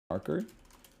marker,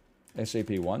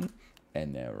 SAP1,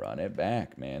 and then run it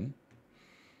back, man.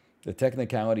 The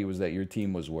technicality was that your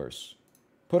team was worse.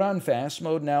 Put on fast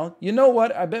mode now. You know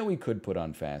what? I bet we could put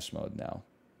on fast mode now.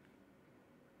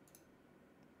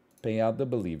 Pay out the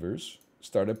believers.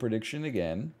 Start a prediction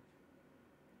again.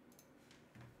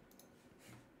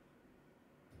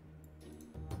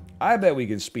 I bet we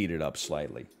can speed it up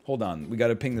slightly. Hold on. We got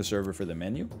to ping the server for the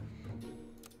menu.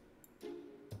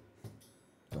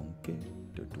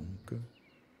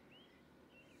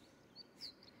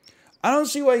 I don't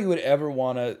see why you would ever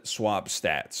want to swap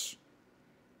stats.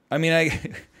 I mean,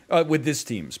 with this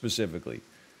team specifically.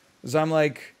 Because I'm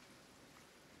like,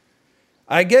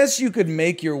 I guess you could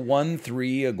make your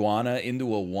 1-3 iguana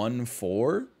into a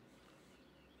 1-4.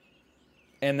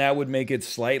 And that would make it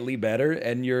slightly better.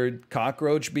 And your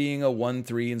cockroach being a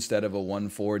 1-3 instead of a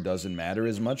 1-4 doesn't matter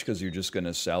as much because you're just going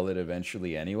to sell it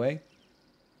eventually anyway.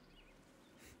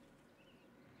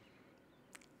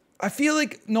 I feel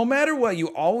like no matter what, you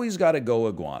always got to go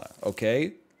iguana,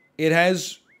 okay? It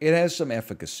has some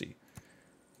efficacy.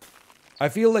 I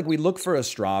feel like we look for a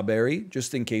strawberry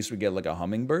just in case we get like a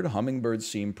hummingbird. Hummingbirds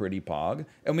seem pretty pog.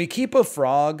 And we keep a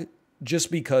frog just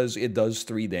because it does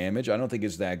 3 damage. I don't think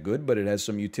it's that good, but it has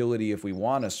some utility if we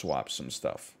want to swap some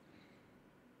stuff.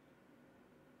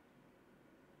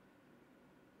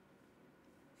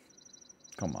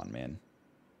 Come on, man.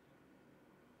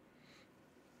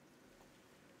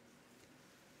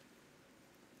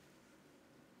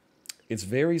 It's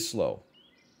very slow.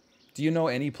 Do you know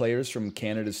any players from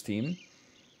Canada's team?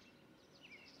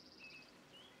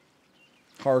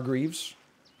 Hargreaves.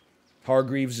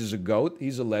 Hargreaves is a GOAT.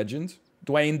 He's a legend.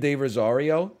 Dwayne De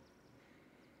Rosario.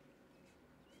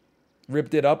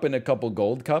 Ripped it up in a couple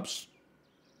gold cups.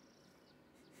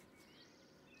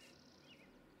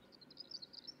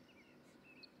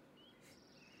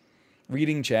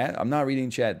 Reading chat? I'm not reading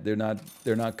chat. They're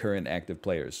not current active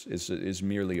players. It's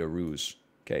merely a ruse.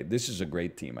 Okay, this is a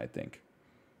great team, I think.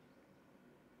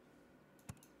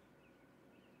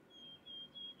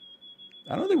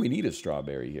 I don't think we need a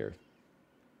strawberry here.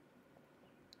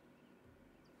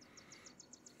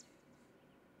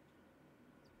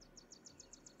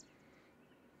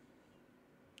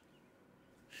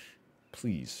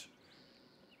 Please.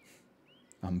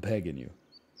 I'm begging you.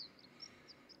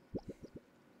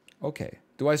 Okay.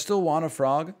 Do I still want a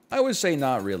frog? I would say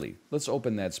not really. Let's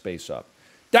open that space up.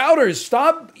 Doubters,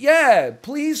 stop. Yeah,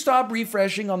 please stop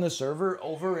refreshing on the server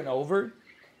over and over.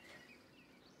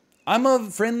 I'm a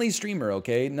friendly streamer,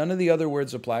 okay? None of the other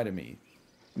words apply to me.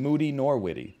 Moody nor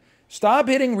witty. Stop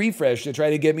hitting refresh to try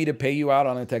to get me to pay you out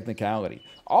on a technicality.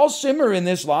 I'll simmer in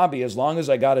this lobby as long as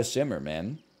I got to simmer,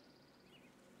 man.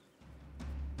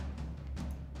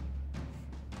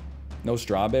 No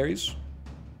strawberries?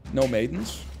 No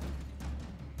maidens?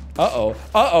 Uh-oh,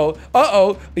 uh-oh,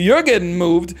 uh-oh. You're getting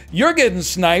moved. You're getting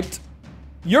sniped.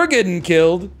 You're getting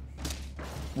killed.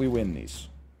 We win these.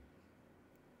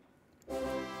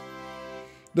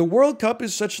 The World Cup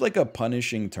is such like a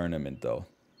punishing tournament, though.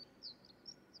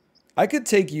 I could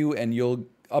take you and you'll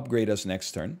upgrade us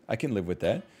next turn. I can live with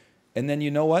that. And then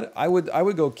you know what? I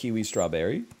would go kiwi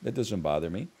strawberry. That doesn't bother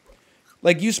me.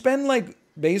 Like, you spend like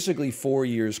basically 4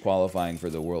 years qualifying for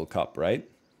the World Cup, right?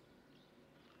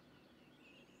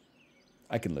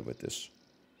 I can live with this.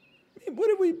 What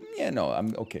did we... Yeah, no,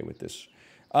 I'm okay with this.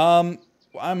 I'm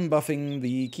buffing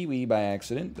the kiwi by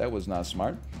accident. That was not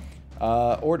smart.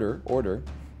 Order.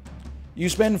 You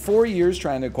spend 4 years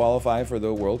trying to qualify for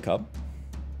the World Cup.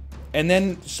 And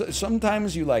then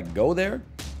sometimes you, like, go there.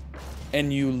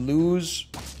 And you lose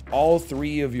all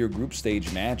 3 of your group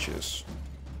stage matches.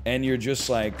 And you're just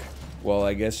like, well,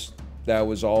 I guess that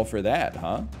was all for that,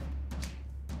 huh?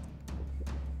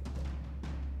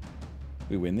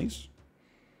 We win these?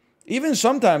 Even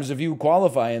sometimes if you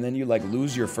qualify and then you like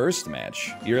lose your first match,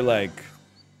 you're like,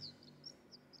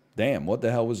 damn, what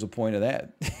the hell was the point of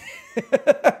that?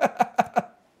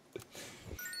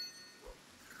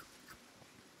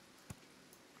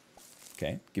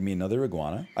 Okay, give me another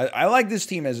iguana. I like this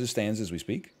team as it stands as we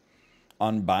speak.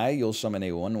 On buy, you'll summon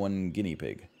a 1/1 guinea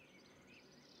pig.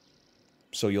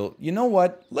 So you know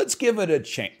what? Let's give it a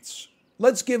chance.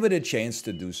 Let's give it a chance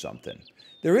to do something.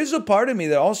 There is a part of me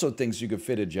that also thinks you could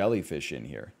fit a jellyfish in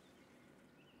here.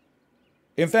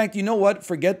 In fact, you know what?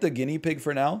 Forget the guinea pig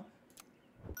for now.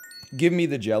 Give me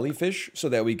the jellyfish so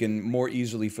that we can more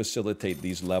easily facilitate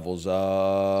these levels. What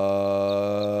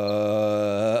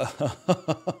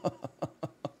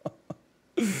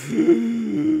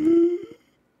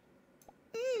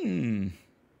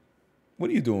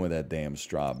are you doing with that damn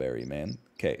strawberry, man?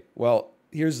 Okay, well,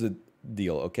 here's the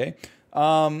deal, okay?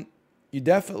 You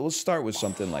definitely, let's start with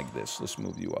something like this. Let's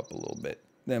move you up a little bit.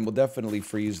 Then we'll definitely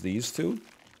freeze these two.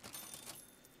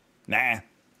 Nah.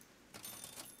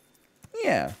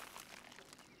 Yeah.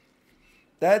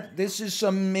 This is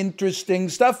some interesting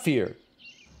stuff here.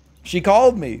 She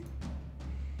called me.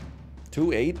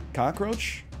 2-8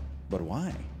 cockroach? But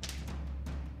why?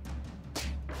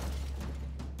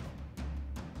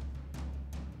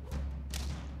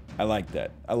 I like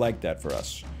that. I like that for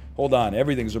us. Hold on.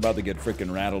 Everything's about to get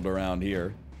freaking rattled around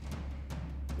here.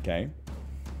 Okay.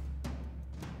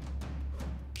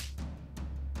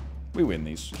 We win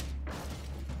these.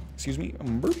 Excuse me.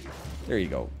 There you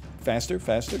go. Faster,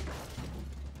 faster.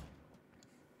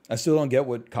 I still don't get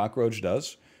what cockroach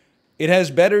does. It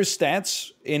has better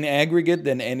stats in aggregate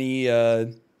than any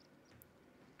other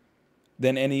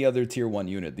tier 1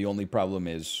 unit. The only problem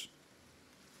is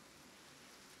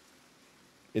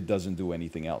it doesn't do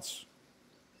anything else.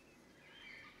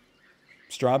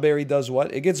 Strawberry does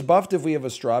what? It gets buffed if we have a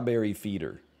strawberry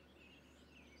feeder.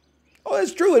 Oh,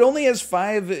 that's true. It only has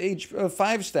 5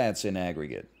 stats in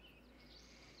aggregate.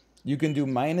 You can do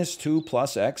 -2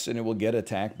 plus X and it will get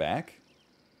attack back.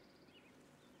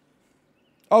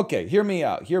 Okay, hear me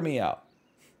out. Hear me out.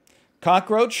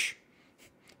 Cockroach,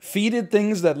 feeded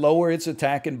things that lower its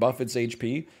attack and buff its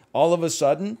HP. All of a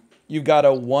sudden, you've got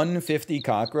a 150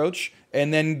 cockroach,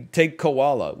 and then take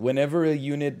koala. Whenever a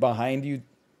unit behind you...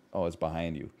 Oh, it's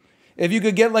behind you. If you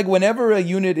could get, like, whenever a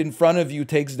unit in front of you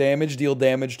takes damage, deal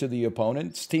damage to the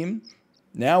opponent's team.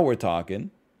 Now we're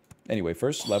talking. Anyway,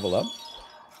 first, level up.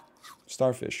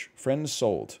 Starfish. Friends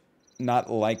sold. Not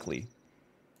likely.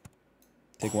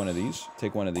 Take one of these.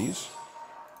 Take one of these.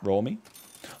 Roll me.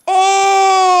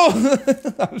 Oh!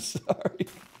 I'm sorry.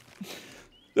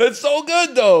 That's so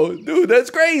good, though. Dude, that's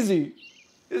crazy.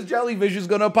 This jellyfish is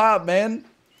gonna pop, man.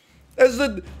 That's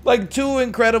like 2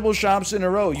 incredible shops in a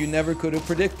row you never could have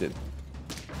predicted.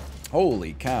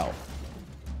 Holy cow.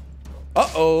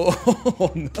 Uh-oh.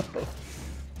 Oh, no.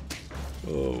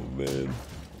 Oh, man.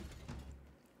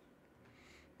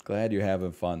 Glad you're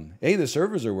having fun. Hey, the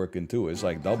servers are working too. It's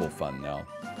like double fun now.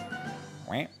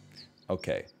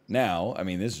 Okay. Now, I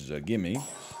mean, this is a gimme.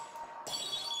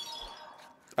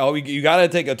 Oh, you gotta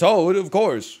take a toad, of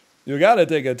course. You gotta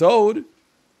take a toad.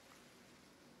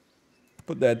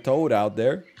 Put that toad out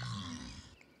there.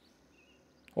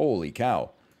 Holy cow.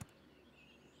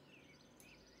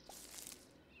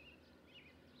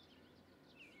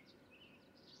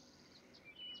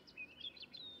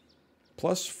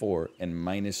 +4 and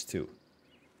 -2.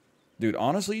 Dude,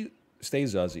 honestly, stay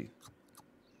Zuzzy.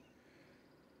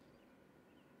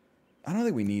 I don't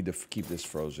think we need to keep this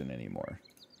frozen anymore.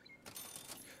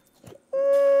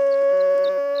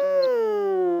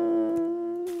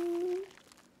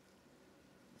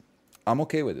 I'm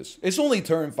okay with this. It's only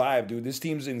turn 5, dude. This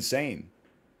team's insane.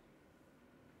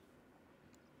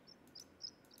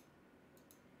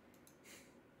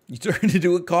 You turn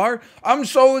into a car? I'm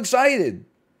so excited.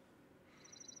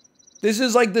 This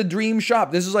is like the dream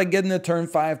shop. This is like getting a turn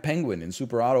 5 penguin in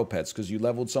Super Auto Pets because you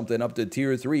leveled something up to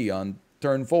tier 3 on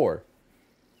turn 4.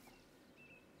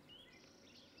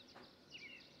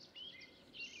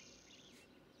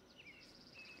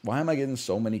 Why am I getting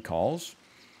so many calls?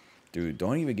 Dude,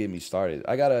 don't even get me started.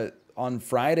 I got on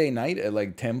Friday night at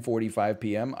like 10:45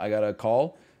 p.m., I got a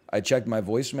call. I checked my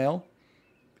voicemail.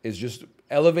 It's just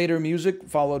elevator music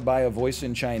followed by a voice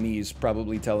in Chinese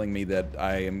probably telling me that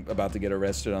I am about to get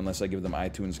arrested unless I give them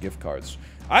iTunes gift cards.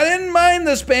 I didn't mind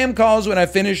the spam calls when I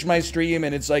finished my stream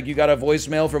and it's like you got a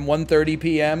voicemail from 1:30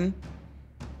 p.m.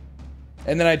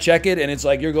 And then I check it and it's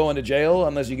like you're going to jail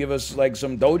unless you give us like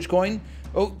some Dogecoin.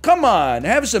 Oh, come on,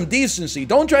 have some decency.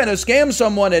 Don't try to scam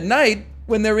someone at night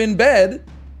when they're in bed.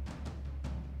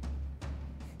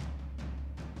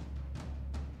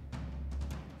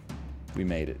 We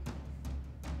made it.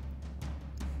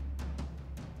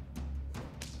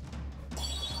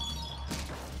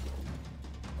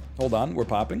 Hold on, we're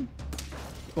popping.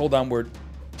 Hold on,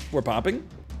 we're popping.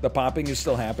 The popping is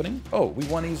still happening. Oh, we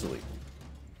won easily.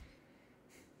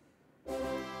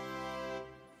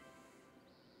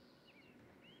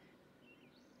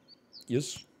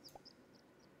 Yes.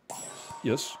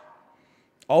 Yes.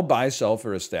 I'll buy sell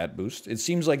for a stat boost. It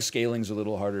seems like scaling's a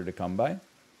little harder to come by.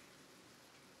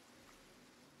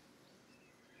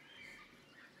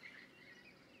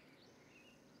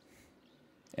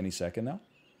 Any second now.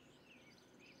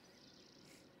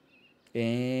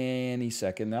 Any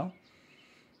second now.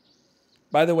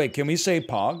 By the way, can we say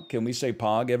Pog? Can we say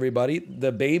Pog, everybody?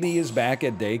 The baby is back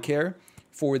at daycare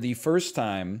for the first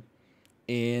time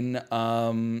in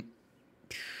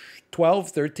 12,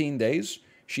 13 days.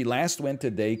 She last went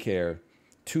to daycare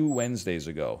 2 Wednesdays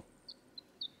ago.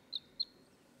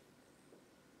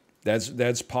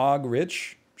 That's Pog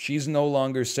Rich. She's no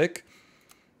longer sick.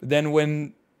 Then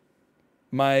when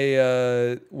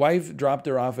my wife dropped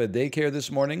her off at daycare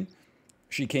this morning,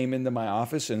 she came into my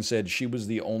office and said she was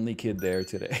the only kid there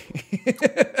today.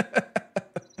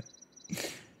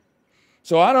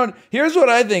 So here's what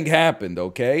I think happened,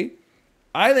 okay?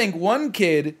 I think one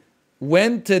kid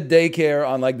went to daycare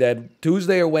on like that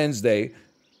Tuesday or Wednesday,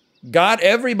 got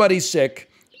everybody sick,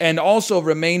 and also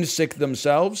remained sick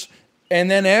themselves. And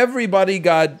then everybody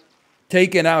got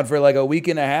taken out for like a week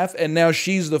and a half, and now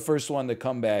she's the first one to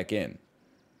come back in.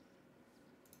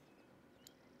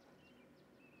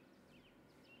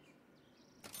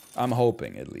 I'm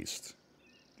hoping, at least.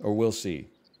 Or we'll see.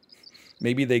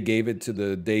 Maybe they gave it to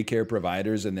the daycare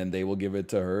providers, and then they will give it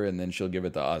to her, and then she'll give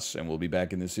it to us, and we'll be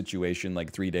back in this situation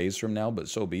like 3 days from now, but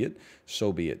so be it.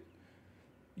 So be it.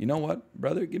 You know what,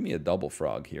 brother? Give me a double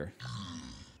frog here.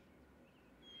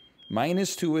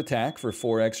 -2 attack for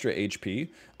 4 extra HP.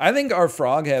 I think our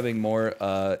frog having more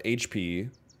HP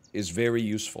is very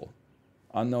useful.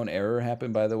 Unknown error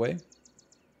happened, by the way.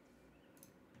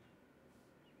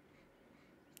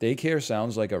 Daycare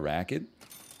sounds like a racket.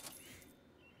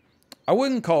 I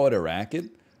wouldn't call it a racket,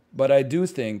 but I do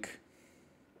think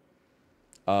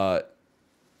the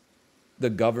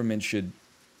government should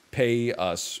pay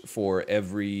us for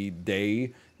every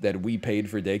day that we paid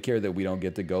for daycare that we don't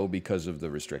get to go because of the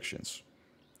restrictions.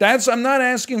 I'm not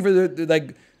asking for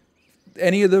like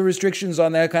any of the restrictions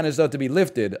on that kind of stuff to be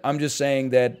lifted. I'm just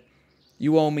saying that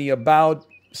you owe me about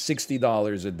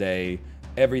 $60 a day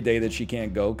every day that she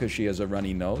can't go because she has a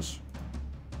runny nose.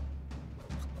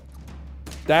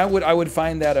 I would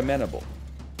find that amenable.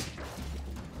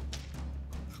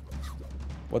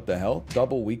 What the hell?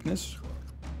 Double weakness?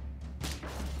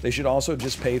 They should also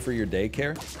just pay for your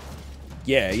daycare?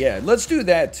 Yeah, let's do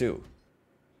that too.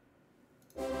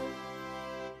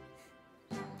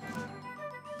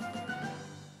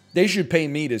 They should pay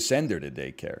me to send her to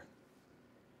daycare.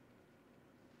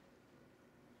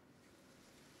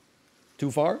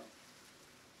 Too far?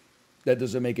 That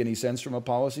doesn't make any sense from a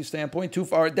policy standpoint. Too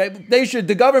far.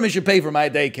 The government should pay for my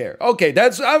daycare. Okay,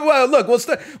 well, look,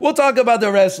 we'll talk about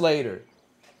the rest later.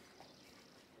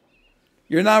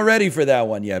 You're not ready for that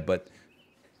one yet, but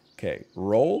okay,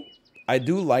 roll. I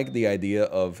do like the idea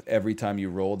of every time you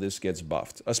roll, this gets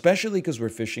buffed, especially because we're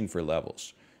fishing for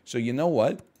levels. So you know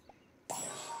what?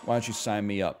 Why don't you sign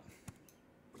me up?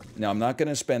 Now, I'm not going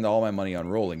to spend all my money on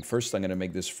rolling. First, I'm going to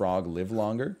make this frog live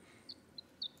longer.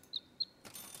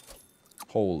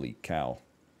 Holy cow.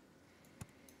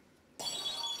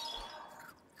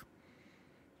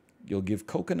 You'll give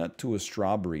coconut to a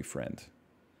strawberry friend.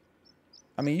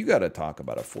 I mean, you got to talk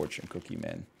about a fortune cookie,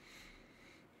 man.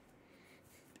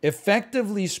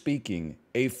 Effectively speaking,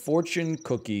 a fortune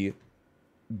cookie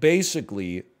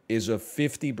basically is a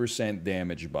 50%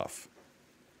 damage buff.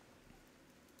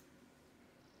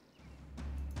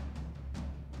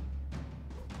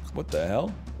 What the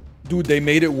hell? Dude, they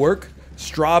made it work?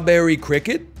 Strawberry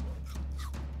cricket?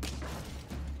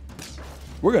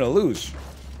 We're gonna lose.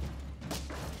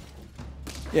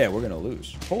 Yeah, we're gonna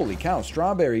lose. Holy cow,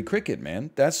 strawberry cricket, man.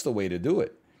 That's the way to do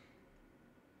it.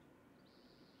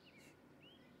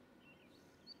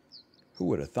 Who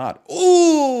would have thought?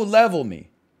 Ooh, level me.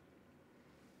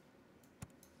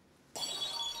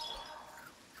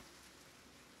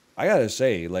 I gotta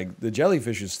say, like, the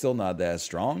jellyfish is still not that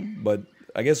strong, but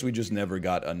I guess we just never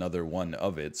got another one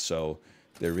of it, so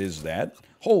there is that.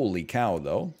 Holy cow,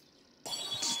 though.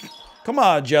 Come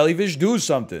on, jellyfish, do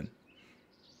something.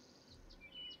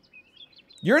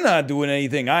 You're not doing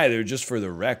anything either, just for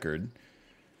the record.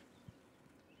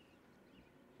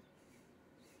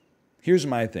 Here's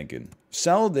my thinking.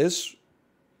 Sell this.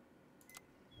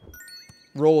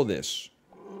 Roll this.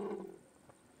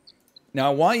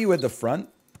 Now, I want you at the front,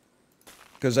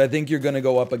 because I think you're going to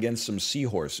go up against some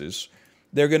seahorses.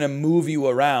 They're going to move you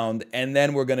around, and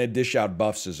then we're going to dish out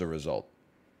buffs as a result.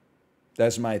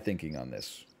 That's my thinking on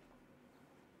this.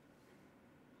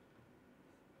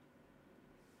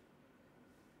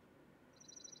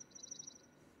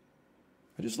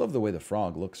 I just love the way the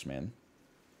frog looks, man.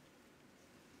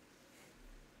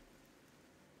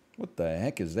 What the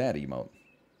heck is that emote?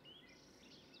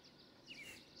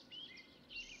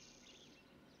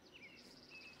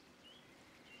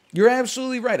 You're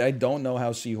absolutely right. I don't know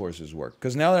how seahorses work.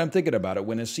 Because now that I'm thinking about it,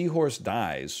 when a seahorse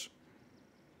dies,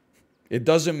 it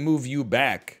doesn't move you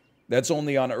back. That's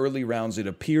only on early rounds. It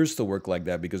appears to work like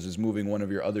that because it's moving one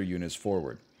of your other units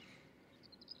forward.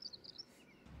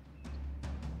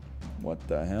 What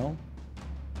the hell?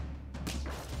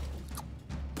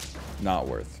 Not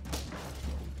worth.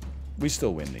 We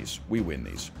still win these. We win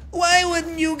these. Why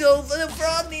wouldn't you go? The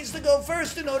frog needs to go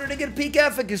first in order to get peak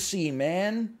efficacy,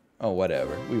 man. Oh,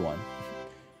 whatever. We won.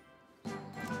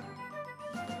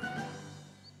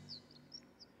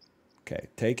 Okay,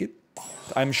 take it.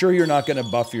 I'm sure you're not going to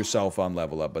buff yourself on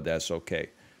level up, but that's okay.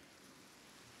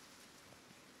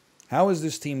 How is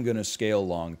this team going to scale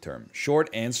long term? Short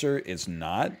answer is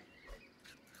not.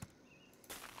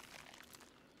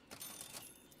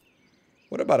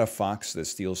 What about a fox that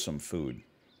steals some food?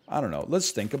 I don't know.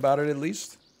 Let's think about it at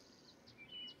least.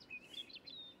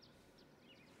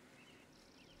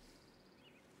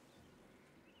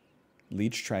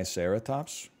 Leech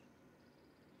Triceratops?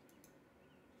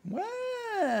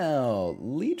 Wow.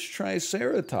 Leech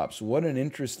Triceratops. What an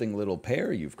interesting little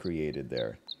pair you've created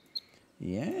there.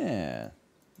 Yeah.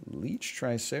 Leech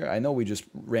Triceratops. I know we just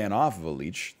ran off of a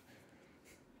leech.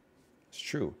 It's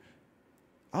true.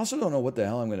 I also don't know what the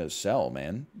hell I'm going to sell,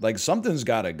 man. Like, something's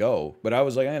got to go. But I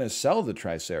was like, I'm going to sell the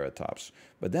Triceratops.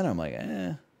 But then I'm like,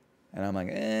 eh. And I'm like,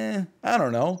 eh. I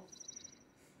don't know.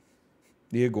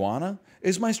 The iguana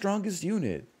is my strongest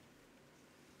unit.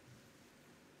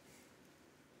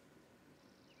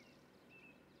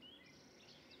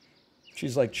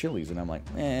 She's like chilies. And I'm like,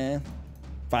 eh.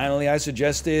 Finally, I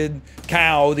suggested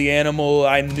cow, the animal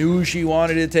I knew she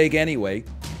wanted to take anyway.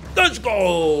 Let's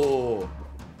go!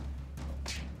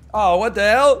 Oh, what the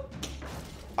hell?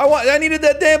 I needed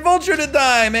that damn vulture to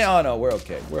die, man. Oh, no, we're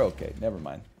okay. We're okay. Never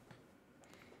mind.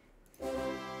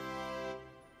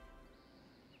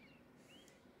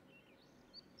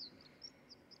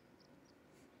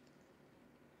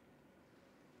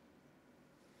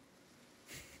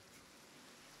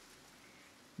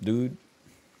 Dude,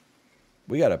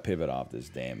 we got to pivot off this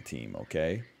damn team,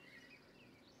 okay?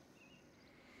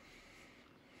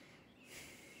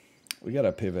 We got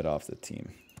to pivot off the team.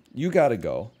 You got to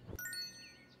go.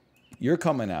 You're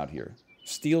coming out here.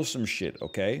 Steal some shit,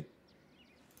 okay?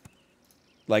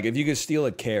 Like, if you could steal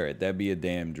a carrot, that'd be a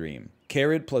damn dream.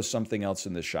 Carrot plus something else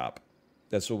in the shop.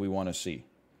 That's what we want to see.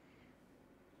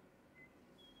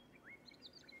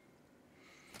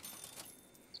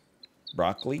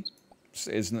 Broccoli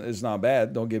is not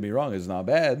bad. Don't get me wrong. It's not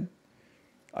bad.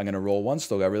 I'm going to roll once,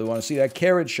 though. I really want to see that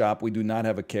carrot shop. We do not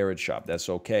have a carrot shop. That's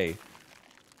okay.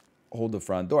 Hold the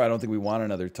front door. I don't think we want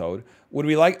another toad. Would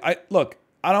we like... Look,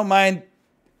 I don't mind.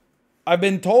 I've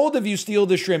been told if you steal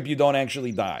the shrimp, you don't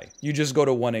actually die. You just go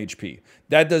to 1 HP.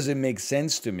 That doesn't make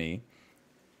sense to me.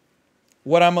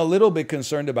 What I'm a little bit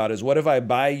concerned about is, what if I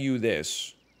buy you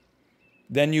this,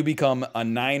 then you become a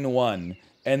 9-1,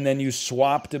 and then you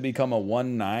swap to become a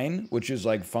 1-9, which is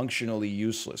like functionally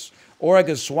useless. Or I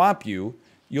could swap you,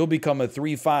 you'll become a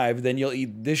 3-5, then you'll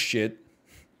eat this shit,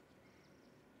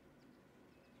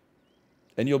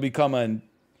 and you'll become an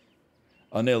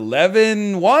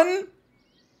 11-1?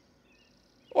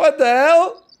 What the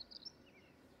hell?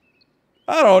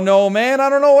 I don't know, man. I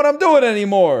don't know what I'm doing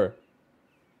anymore.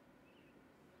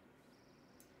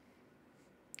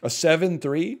 A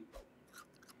 7-3?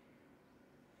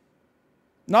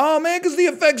 No, man, because the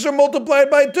effects are multiplied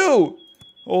by 2.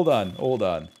 Hold on, hold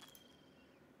on.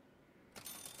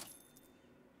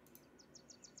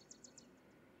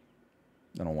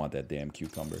 I don't want that damn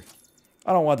cucumber.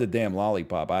 I don't want the damn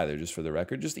lollipop either, just for the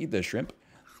record. Just eat the shrimp.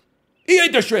 He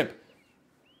ate the shrimp!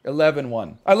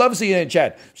 11-1. I love seeing it in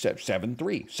chat. 7-3.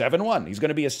 7-1. He's going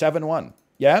to be a 7-1.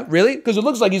 Yeah? Really? Because it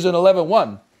looks like he's an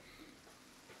 11-1.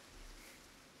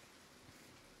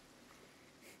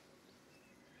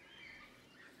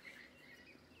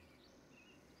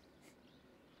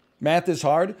 Math is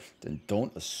hard? Then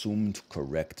don't assume to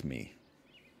correct me.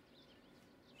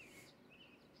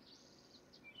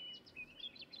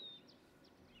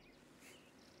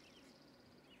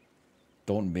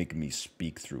 Don't make me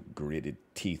speak through gritted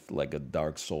teeth like a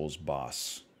Dark Souls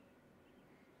boss.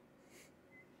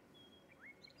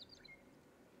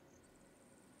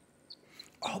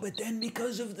 Oh, but then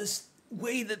because of this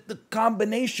way that the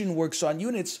combination works on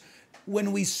units,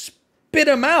 when we spit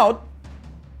him out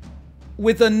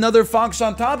with another fox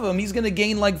on top of him, he's going to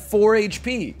gain like 4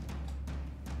 HP.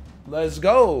 Let's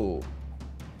go.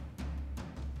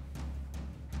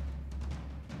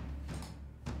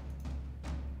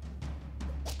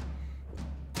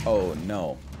 Oh,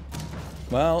 no.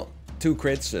 Well, 2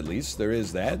 crits at least. There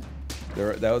is that.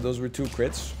 Those were 2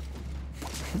 crits.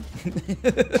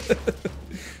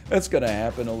 That's going to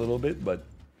happen a little bit, but...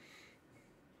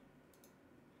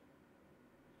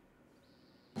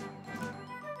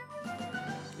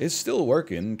 it's still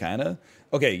working, kind of.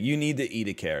 Okay, you need to eat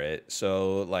a carrot.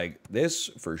 So, like, this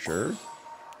for sure.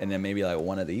 And then maybe, like,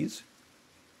 one of these.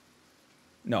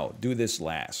 No, do this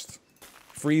last.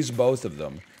 Freeze both of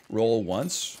them. Roll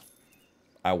once.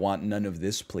 I want none of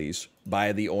this, please.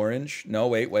 Buy the orange. No,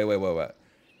 wait.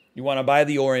 You want to buy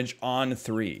the orange on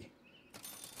 3.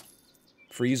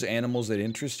 Freeze animals that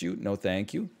interest you? No,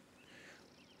 thank you.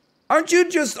 Aren't you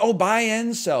just... Oh, buy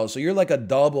and sell. So you're like a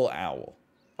double owl.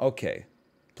 Okay.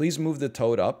 Please move the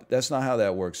toad up. That's not how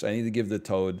that works. I need to give the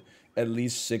toad at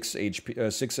least 6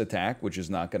 HP, 6 attack, which is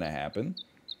not going to happen.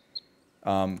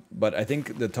 But I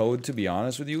think the toad, to be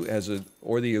honest with you, has a...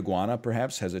 Or the iguana,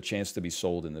 perhaps, has a chance to be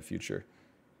sold in the future.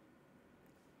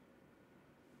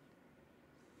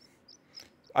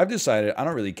 I've decided I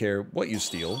don't really care what you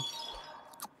steal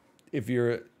if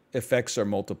your effects are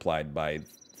multiplied by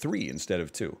 3 instead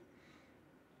of 2.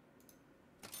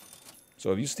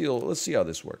 So if you steal, let's see how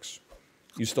this works.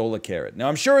 You stole a carrot. Now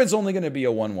I'm sure it's only going to be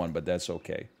a 1/1, but that's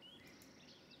okay.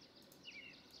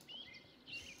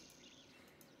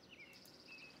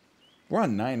 We're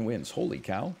on 9 wins. Holy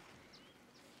cow.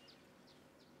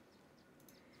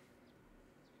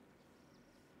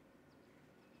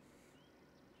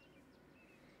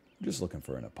 I'm just looking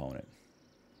for an opponent.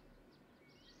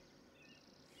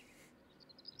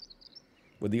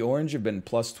 Would the orange have been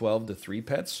plus 12 to 3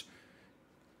 pets?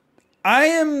 I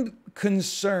am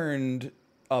concerned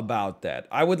about that.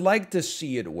 I would like to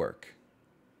see it work.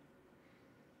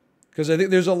 Because I think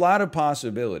there's a lot of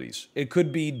possibilities. It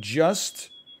could be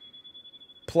just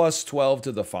plus 12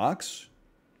 to the fox,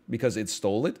 because it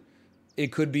stole it.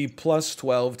 It could be plus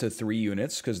 12 to 3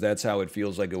 units, because that's how it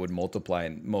feels like it would multiply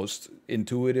most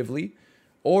intuitively.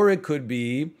 Or it could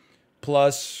be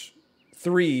plus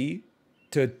 3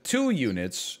 to 2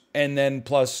 units, and then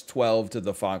plus 12 to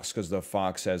the fox, because the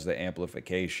fox has the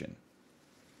amplification.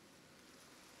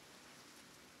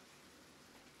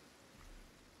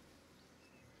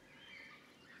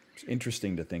 It's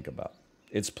interesting to think about.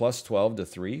 It's plus 12 to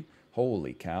 3.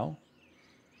 Holy cow.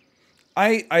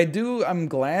 I'm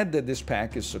glad that this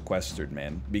pack is sequestered,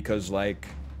 man, because, like,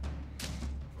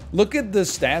 look at the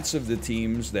stats of the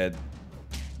teams that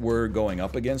we're going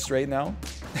up against right now.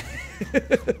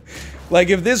 Like,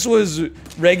 if this was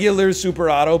regular super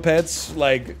auto pets,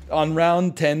 like, on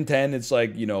round 10-10, it's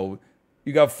like, you know,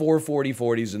 you got 4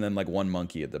 40-40s and then, like, 1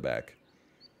 monkey at the back.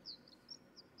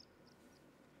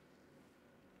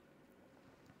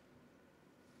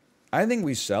 I think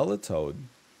we sell a toad.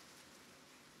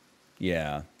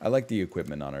 Yeah, I like the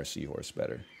equipment on our seahorse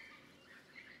better.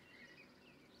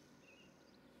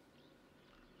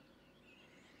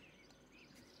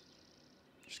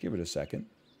 Just give it a second.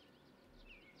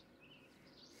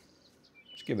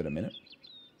 Just give it a minute.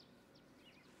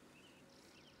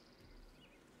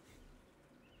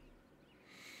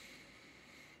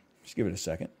 Just give it a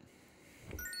second.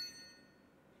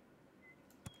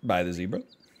 Buy the zebra.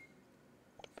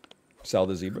 Sell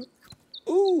the zebra.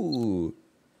 Ooh.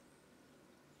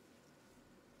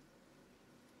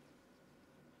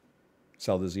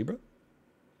 Sell the zebra.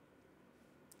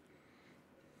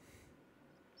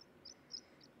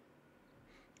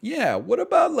 Yeah, what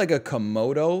about like a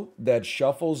Komodo that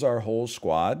shuffles our whole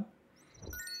squad?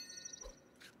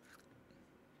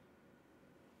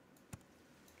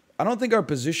 I don't think our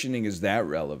positioning is that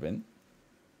relevant.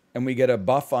 And we get a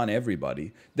buff on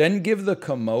everybody. Then give the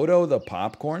Komodo the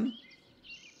popcorn.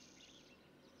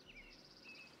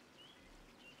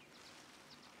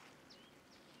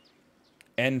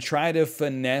 And try to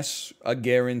finesse a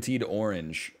guaranteed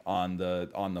orange on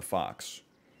the fox.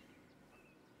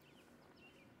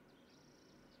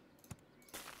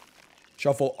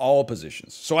 Shuffle all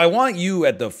positions. So I want you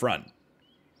at the front.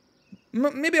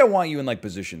 Maybe I want you in like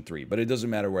position 3, but it doesn't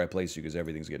matter where I place you because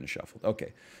everything's getting shuffled.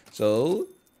 Okay, so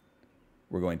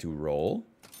we're going to roll.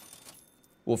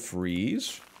 We'll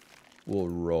freeze. We'll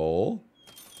roll.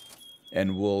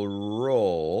 And we'll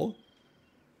roll.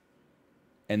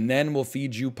 And then we'll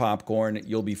feed you popcorn.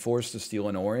 You'll be forced to steal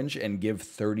an orange and give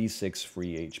 36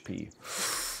 free HP.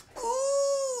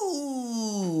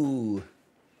 Ooh.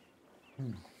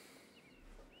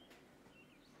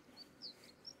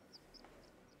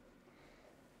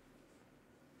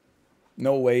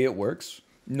 No way it works.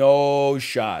 No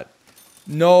shot.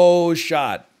 No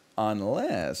shot.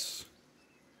 Unless.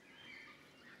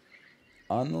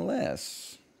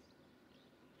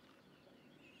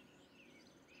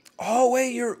 Oh,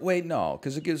 wait, no,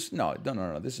 because it gives, no,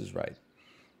 this is right.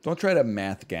 Don't try to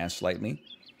math gaslight me.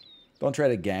 Don't try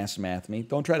to gas math me.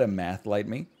 Don't try to math light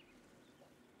me.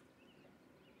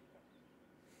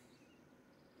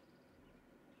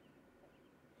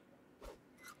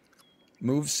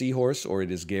 Move seahorse or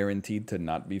it is guaranteed to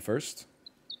not be first.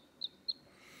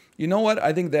 You know what?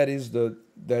 I think that's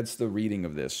the reading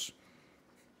of this.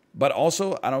 But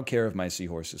also, I don't care if my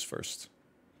seahorse is first.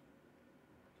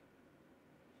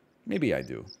 Maybe I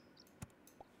do.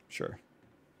 Sure.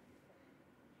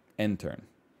 End turn.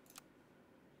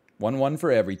 1/1 for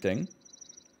everything.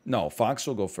 No, Fox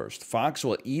will go first. Fox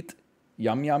will eat.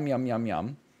 Yum, yum, yum, yum,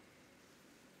 yum.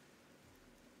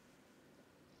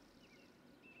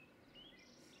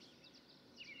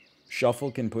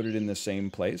 Shuffle can put it in the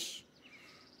same place.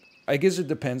 I guess it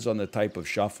depends on the type of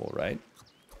shuffle, right?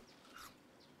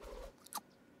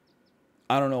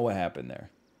 I don't know what happened there.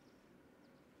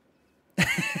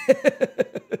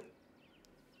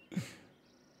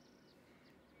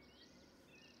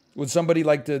 Would somebody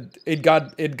like to... It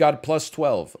got plus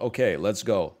 12. Okay, let's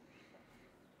go.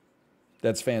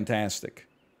 That's fantastic.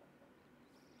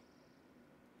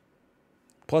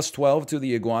 Plus 12 to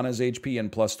the iguana's HP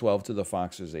and plus 12 to the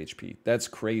fox's HP. That's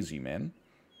crazy, man.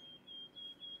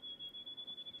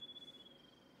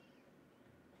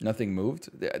 Nothing moved.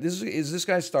 This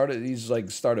guy started... He's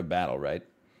like started battle, right?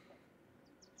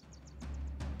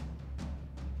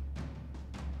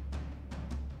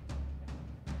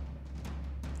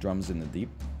 Drums in the deep.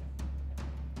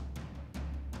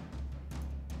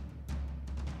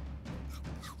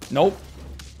 Nope.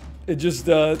 It just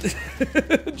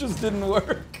it just didn't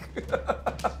work.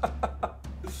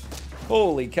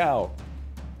 Holy cow.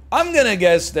 I'm gonna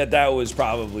guess that that was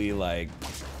probably like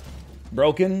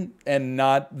broken and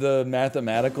not the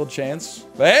mathematical chance.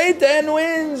 But hey, 10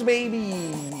 wins,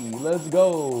 baby. Let's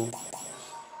go.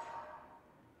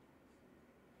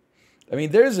 I mean,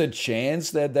 there's a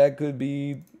chance that that could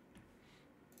be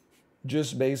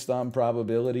just based on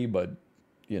probability, but,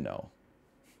 you know.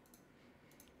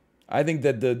 I think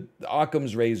that the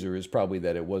Occam's razor is probably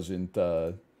that it wasn't,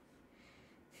 it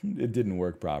didn't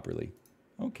work properly.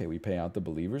 Okay, we pay out the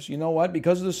believers. You know what?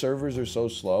 Because the servers are so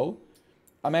slow,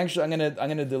 I'm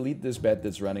gonna delete this bet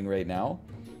that's running right now,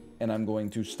 and I'm going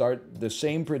to start the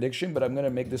same prediction, but I'm gonna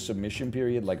make the submission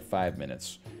period like 5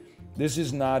 minutes. This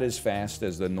is not as fast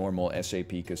as the normal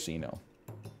SAP casino.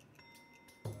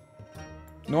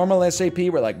 Normal SAP,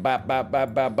 we're like bop, bop,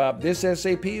 bop, bop, bop. This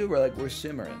SAP, we're like, we're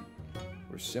simmering.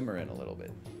 We're simmering a little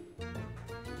bit.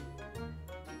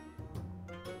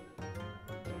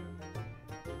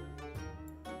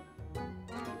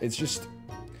 It's just,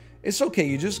 it's okay.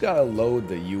 You just gotta load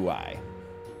the UI.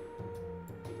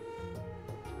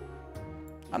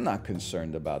 I'm not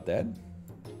concerned about that.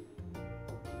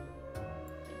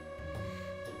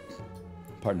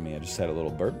 Pardon me, I just had a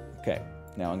little burp. Okay,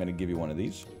 now I'm gonna give you one of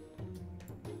these.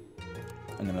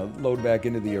 I'm gonna load back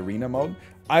into the arena mode.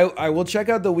 I will check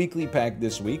out the weekly pack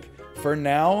this week. For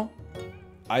now,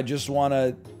 I just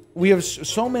wanna... We have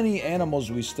so many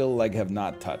animals we still like have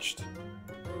not touched.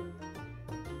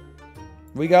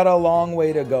 We got a long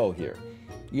way to go here.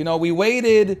 You know, we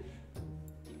waited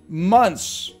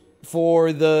months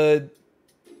for the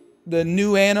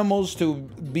new animals to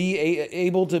be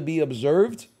able to be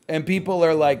observed. And people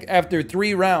are like, after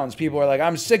 3 rounds, people are like,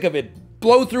 I'm sick of it.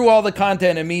 Blow through all the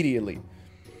content immediately.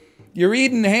 You're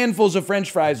eating handfuls of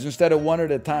French fries instead of one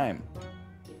at a time.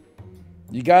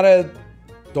 You gotta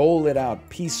dole it out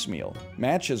piecemeal.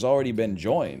 Match has already been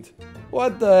joined.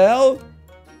 What the hell?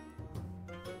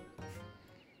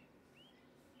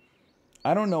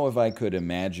 I don't know if I could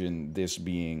imagine this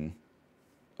being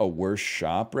a worse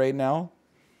shop right now.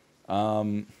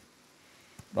 I'll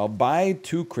buy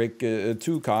 2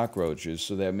 cockroaches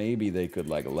so that maybe they could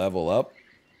like level up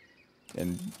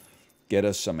and get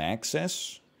us some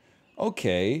access.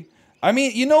 Okay. I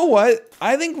mean, you know what?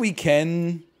 I think we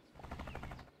can...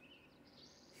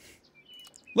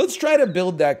 Let's try to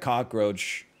build that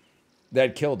cockroach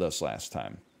that killed us last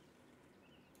time.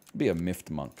 Be a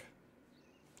miffed monk.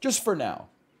 Just for now.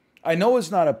 I know it's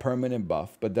not a permanent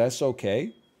buff, but that's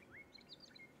okay.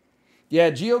 Yeah,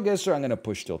 GeoGuessr I'm going to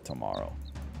push till tomorrow.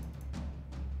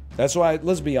 That's why,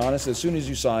 let's be honest, as soon as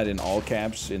you saw it in all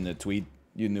caps in the tweet,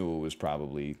 you knew it was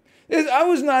probably... I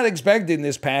was not expecting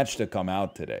this patch to come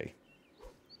out today.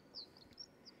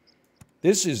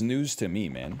 This is news to me,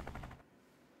 man.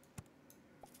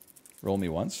 Roll me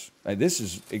once. This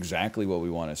is exactly what we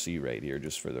want to see right here,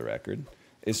 just for the record.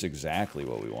 It's exactly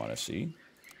what we want to see.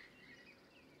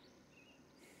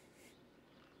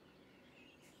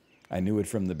 I knew it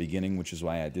from the beginning, which is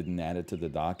why I didn't add it to the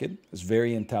docket. It's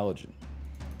very intelligent.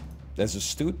 That's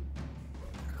astute.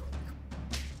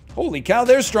 Holy cow,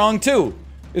 they're strong too.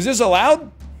 Is this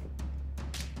allowed?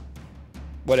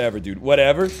 Whatever, dude.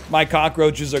 Whatever. My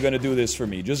cockroaches are going to do this for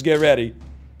me. Just get ready.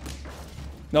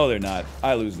 No, they're not.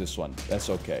 I lose this one. That's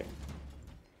okay.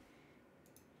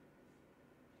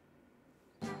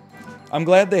 I'm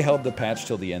glad they held the patch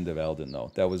till the end of Elden,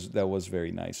 though. That was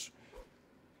very nice.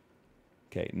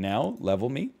 Okay, now, level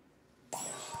me.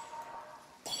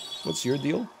 What's your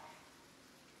deal?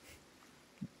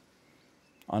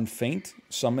 On Feint,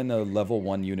 summon a level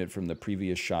 1 unit from the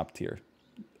previous shop tier.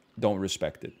 Don't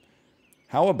respect it.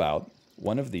 How about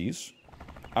one of these?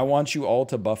 I want you all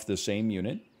to buff the same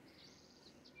unit.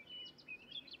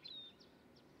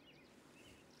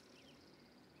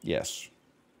 Yes.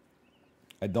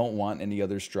 I don't want any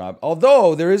other strop.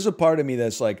 Although, there is a part of me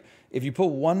that's like, if you put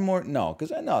one more... No,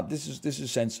 because I know this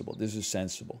is sensible. This is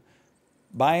sensible.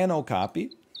 Buy an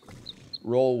Okapi.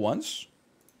 Roll once.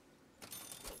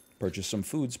 Purchase some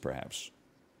foods, perhaps.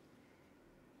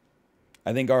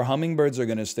 I think our hummingbirds are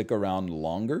going to stick around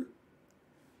longer.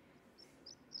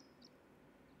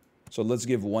 So let's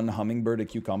give one hummingbird a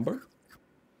cucumber.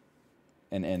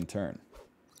 And end turn.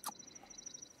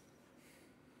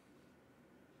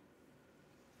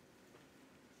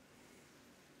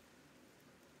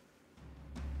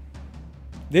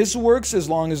 This works as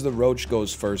long as the roach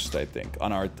goes first, I think,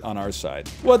 on our side.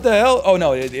 What the hell? Oh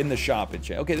no, in the shop it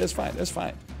changed. Okay, that's fine. That's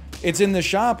fine. It's in the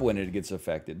shop when it gets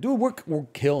affected. Dude, we're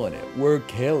killing it. We're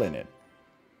killing it.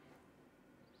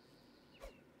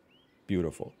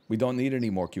 Beautiful. We don't need any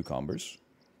more cucumbers.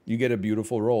 You get a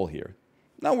beautiful roll here.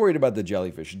 Not worried about the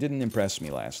jellyfish. It didn't impress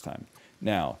me last time.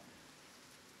 Now,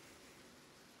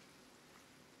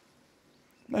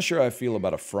 I'm not sure how I feel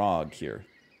about a frog here.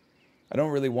 I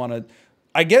don't really want to...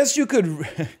 I guess you could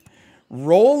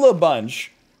roll a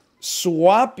bunch,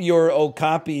 swap your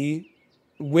Okapi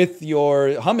with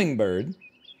your hummingbird.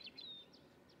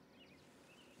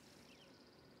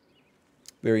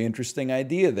 Very interesting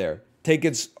idea there. Take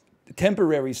its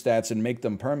temporary stats and make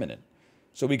them permanent.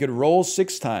 So we could roll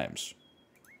 6 times.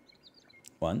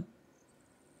 1.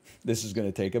 This is going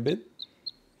to take a bit.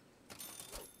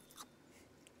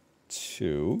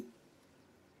 2.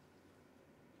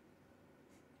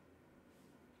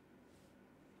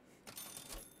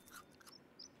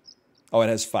 Oh, it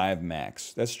has 5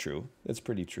 max. That's true. That's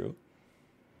pretty true.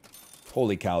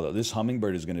 Holy cow, though. This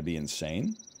hummingbird is going to be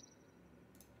insane.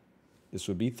 This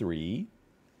would be 3.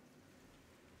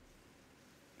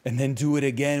 And then do it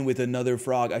again with another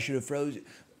frog. I should have frozen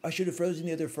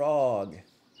the other frog.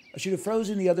 I should have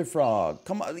frozen the other frog.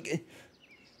 Come on.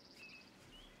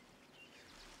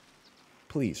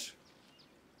 Please.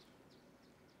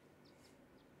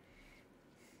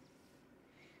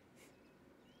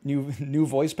 New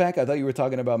voice pack? I thought you were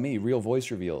talking about me. Real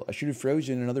voice reveal. I should have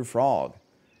frozen another frog.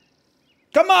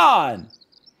 Come on!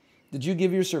 Did you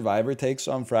give your Survivor takes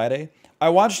on Friday? I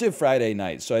watched it Friday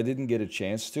night, so I didn't get a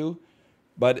chance to.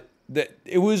 But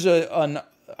it was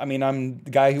I mean, I'm the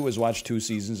guy who has watched 2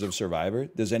 seasons of Survivor.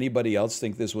 Does anybody else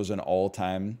think this was an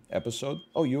all-time episode?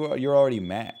 Oh, you're already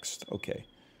maxed. Okay.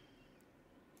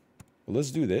 Well,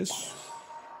 let's do this.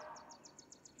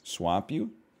 Swap you.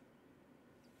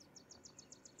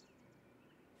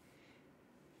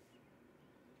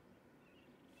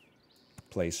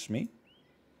 Place me.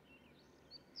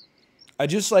 I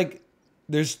just like,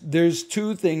 there's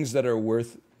 2 things that are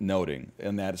worth noting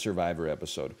in that Survivor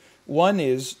episode. One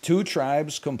is 2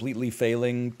 tribes completely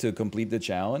failing to complete the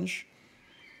challenge,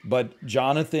 but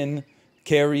Jonathan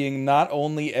carrying not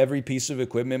only every piece of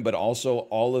equipment, but also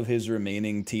all of his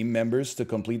remaining team members to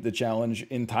complete the challenge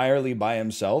entirely by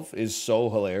himself is so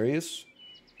hilarious.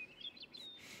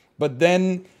 But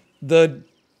then the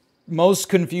most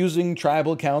confusing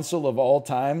tribal council of all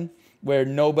time, where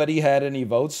nobody had any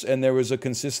votes and there was a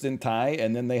consistent tie,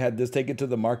 and then they had to take it to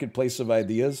the marketplace of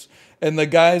ideas. And the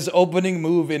guy's opening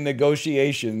move in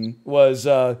negotiation was,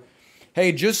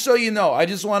 hey, just so you know, I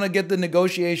just want to get the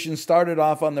negotiation started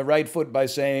off on the right foot by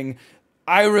saying,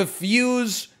 I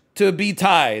refuse to be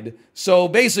tied. So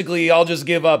basically, I'll just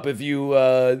give up if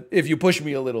you push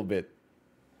me a little bit.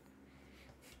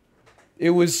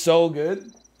 It was so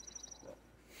good.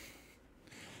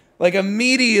 Like,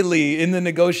 immediately in the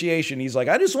negotiation, he's like,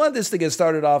 I just want this to get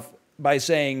started off by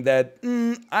saying that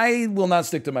I will not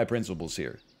stick to my principles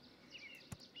here.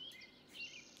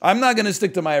 I'm not going to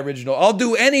stick to my original. I'll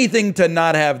do anything to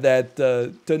not have that,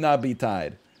 to not be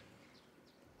tied.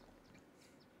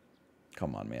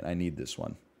 Come on, man. I need this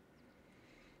one.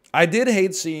 I did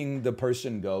hate seeing the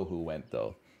person go who went,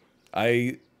 though.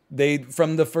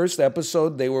 From the first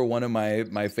episode, they were one of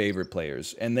my favorite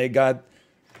players. And they got...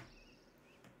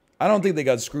 I don't think they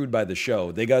got screwed by the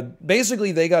show. They got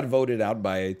voted out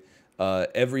by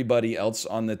everybody else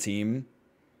on the team.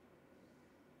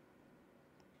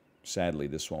 Sadly,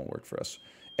 this won't work for us.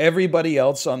 Everybody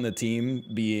else on the team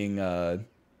being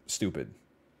stupid.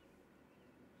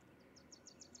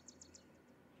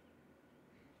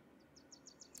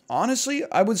 Honestly,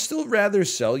 I would still rather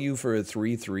sell you for a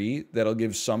 3/3 that'll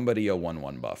give somebody a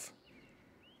 1/1 buff.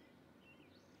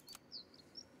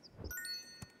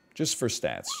 Just for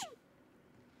stats.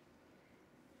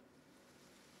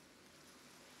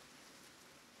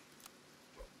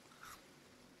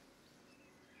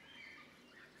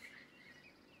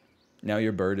 Now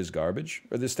your bird is garbage?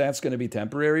 Are the stats going to be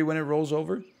temporary when it rolls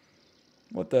over?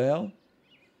 What the hell?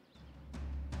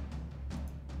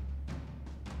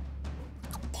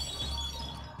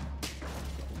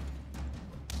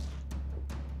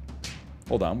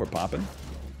 Hold on, we're popping.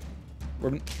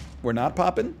 We're not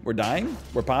popping? We're dying?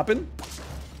 We're popping?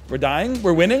 We're dying?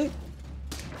 We're winning?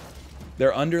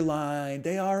 They're underlined.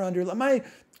 They are underlined.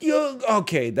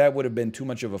 Okay, that would have been too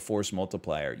much of a force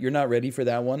multiplier. You're not ready for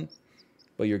that one,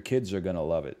 but your kids are going to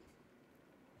love it.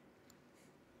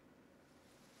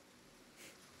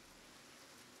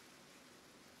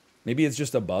 Maybe it's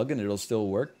just a bug and it'll still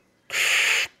work.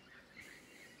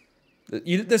 The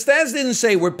stats didn't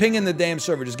say we're pinging the damn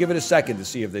server. Just give it a second to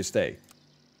see if they stay.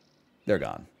 They're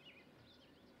gone.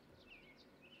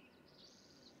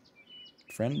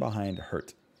 Friend behind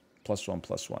hurt.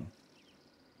 +1/+1.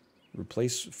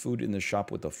 Replace food in the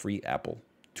shop with a free apple.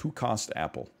 2-cost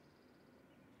apple.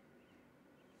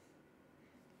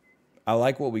 I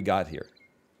like what we got here.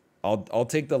 I'll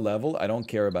take the level. I don't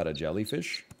care about a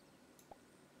jellyfish.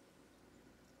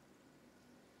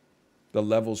 The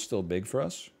level's still big for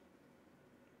us.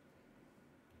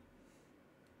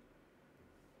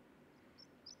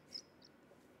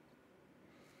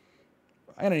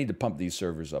 I'm going to need to pump these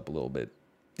servers up a little bit.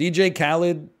 DJ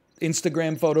Khaled,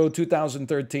 Instagram photo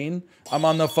 2013. I'm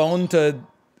on the phone to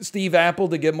Steve Apple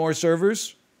to get more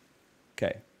servers.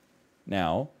 Okay.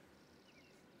 Now,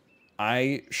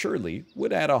 I surely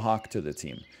would add a hawk to the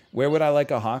team. Where would I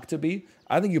like a hawk to be?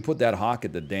 I think you put that hawk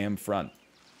at the damn front.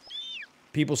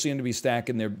 People seem to be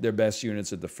stacking their best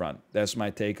units at the front. That's my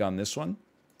take on this one.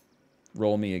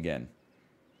 Roll me again.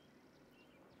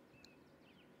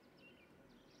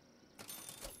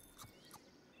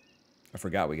 I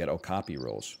forgot we got Okapi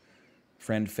rolls.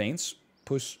 Friend faints.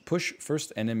 Push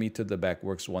first enemy to the back.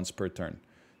 Works once per turn.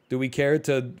 Do we care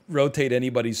to rotate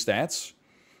anybody's stats?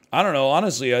 I don't know.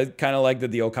 Honestly, I kind of like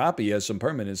that the Okapi has some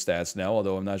permanent stats now,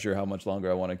 although I'm not sure how much longer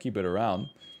I want to keep it around.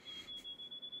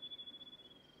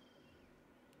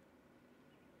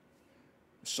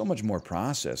 So much more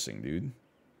processing, dude.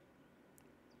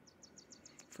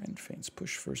 Friend faints.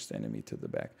 Push first enemy to the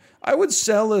back. I would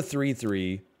sell a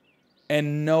 3/3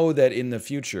 and know that in the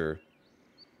future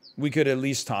we could at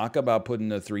least talk about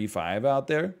putting a 3/5 out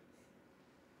there.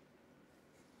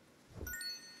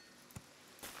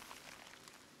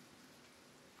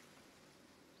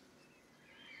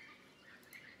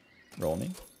 Roll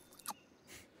me.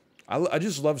 I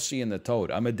just love seeing the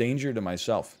toad. I'm a danger to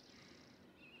myself.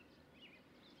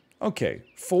 Okay,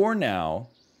 for now,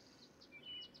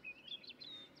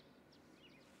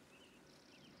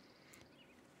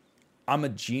 I'm a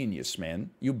genius, man.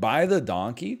 You buy the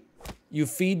donkey, you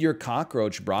feed your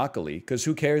cockroach broccoli, because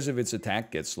who cares if its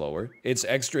attack gets slower? Its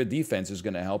extra defense is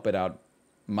going to help it out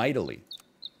mightily.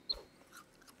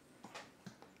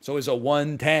 So it's a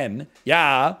 110.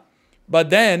 Yeah. But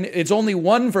then it's only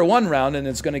 1 for 1 round, and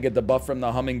it's going to get the buff from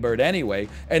the hummingbird anyway.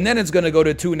 And then it's going to go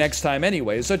to 2 next time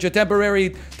anyway. It's such a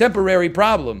temporary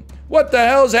problem. What the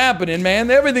hell's happening, man?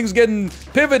 Everything's getting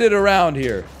pivoted around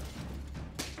here.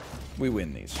 We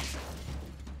win these.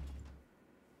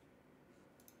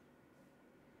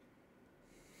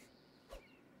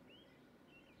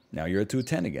 Now you're a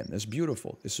 210 again. That's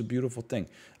beautiful. It's a beautiful thing.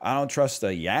 I don't trust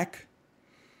a yak.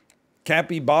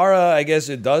 Capybara, I guess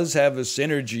it does have a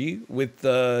synergy with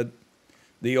the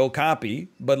Okapi,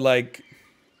 but like,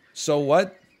 so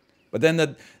what? But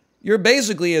then you're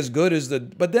basically as good as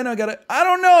but then I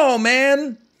don't know,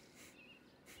 man.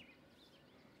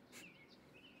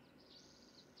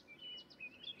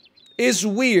 It's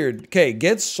weird. Okay,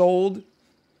 get sold.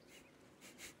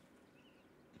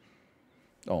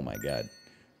 Oh my God.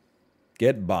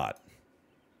 Get bought.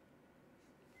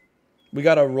 We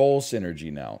got a roll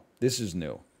synergy now. This is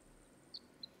new.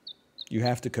 You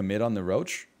have to commit on the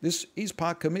roach. He's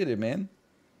pot committed, man.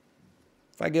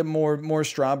 If I get more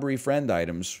strawberry friend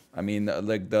items, I mean,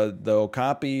 like the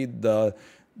Okapi,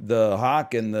 the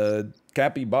hawk, and the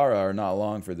capybara are not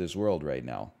long for this world right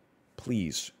now.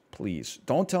 Please, please,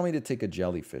 don't tell me to take a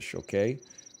jellyfish, okay?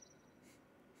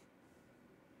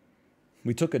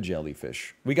 We took a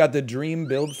jellyfish. We got the dream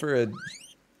build for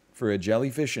a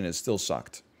jellyfish, and it still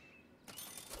sucked.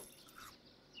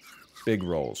 Big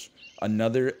rolls.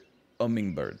 Another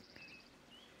hummingbird.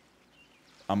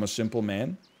 I'm a simple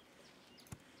man.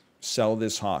 Sell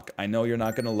this hawk. I know you're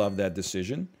not going to love that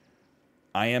decision.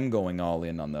 I am going all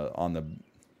in on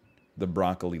the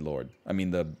broccoli lord. I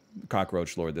mean the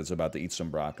cockroach lord that's about to eat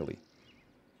some broccoli.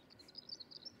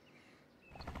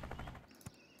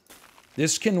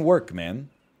 This can work, man.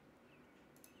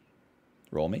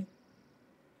 Roll me.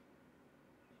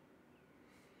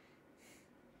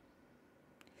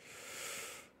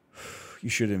 You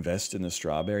should invest in the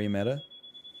strawberry meta.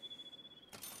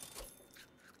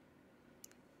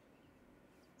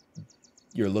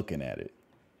 You're looking at it.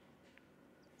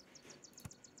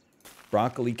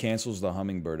 Broccoli cancels the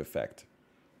hummingbird effect.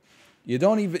 You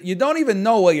don't even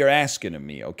know what you're asking of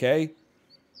me, okay?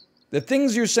 The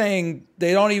things you're saying,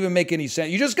 they don't even make any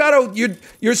sense. You just gotta,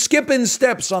 you're skipping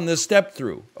steps on this step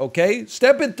through, okay?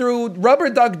 Step it through, rubber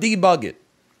duck debug it.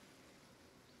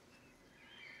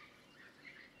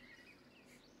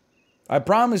 I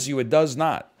promise you it does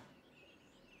not.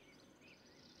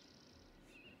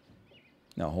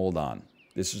 Now hold on.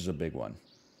 This is a big one.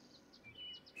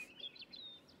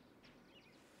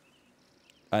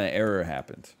 An error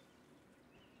happened.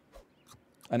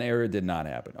 An error did not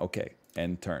happen. Okay,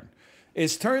 end turn.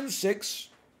 It's turn 6.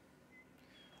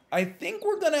 I think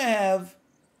we're going to have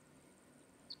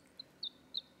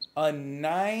a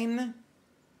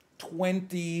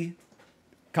 920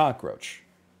 cockroach.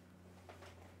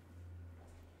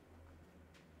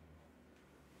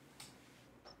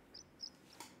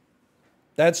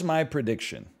 That's my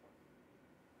prediction.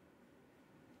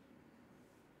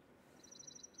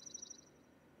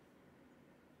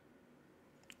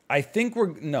 I think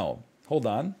we're... No, hold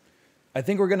on. I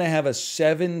think we're going to have a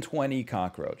 720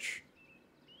 cockroach.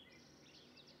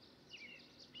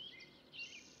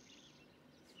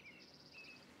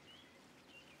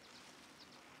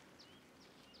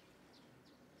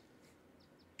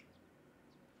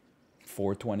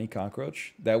 $420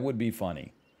 cockroach? That would be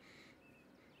funny.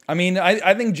 I mean,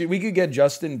 I think we could get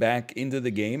Justin back into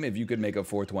the game if you could make a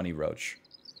 420 roach.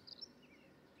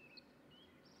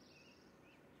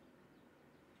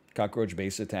 Cockroach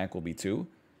base attack will be 2.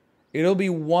 It'll be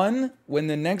 1 when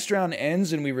the next round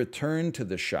ends and we return to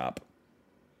the shop.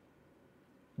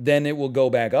 Then it will go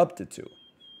back up to 2.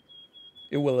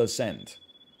 It will ascend.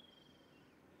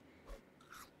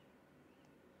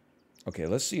 Okay,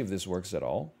 let's see if this works at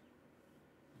all.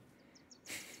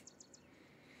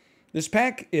 This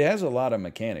pack, it has a lot of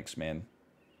mechanics, man.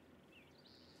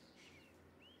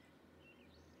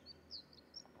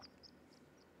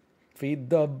 Feed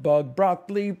the bug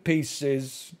broccoli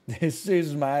pieces. This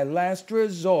is my last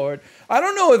resort. I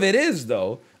don't know if it is,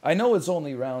 though. I know it's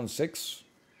only round 6.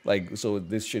 Like, so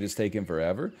this shit is taking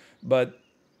forever. But,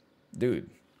 dude,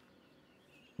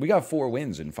 we got 4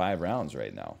 wins in 5 rounds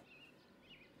right now.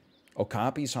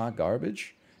 Okapi's hot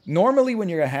garbage? Normally, when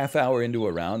you're a half hour into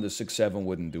a round, a 6-7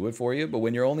 wouldn't do it for you. But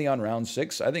when you're only on round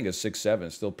 6, I think a 6-7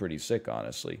 is still pretty sick,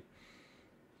 honestly.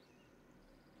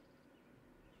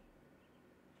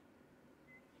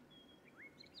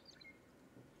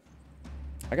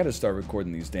 I gotta start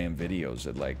recording these damn videos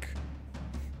at like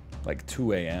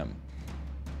 2 a.m.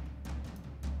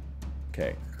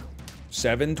 Okay.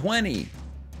 720.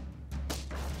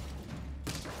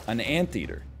 An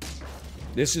anteater.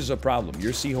 This is a problem.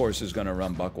 Your seahorse is gonna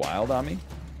run buck wild on me.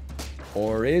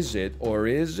 Or is it? Or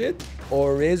is it?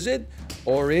 Or is it?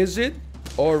 Or is it?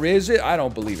 Or is it? I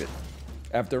don't believe it.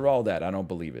 After all that, I don't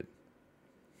believe it.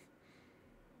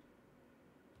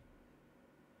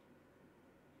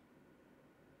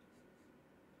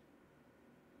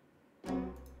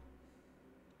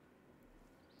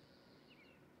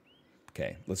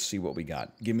 Okay, let's see what we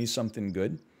got. Give me something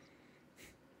good.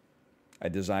 I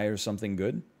desire something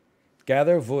good.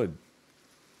 Gather wood.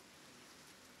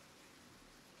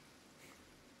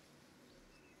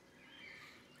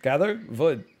 Gather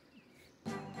wood.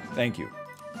 Thank you.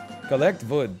 Collect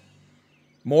wood.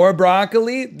 More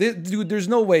broccoli? Dude, there's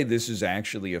no way this is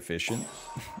actually efficient.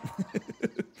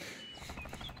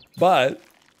 But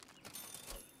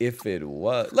if it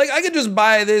was... Like, I could just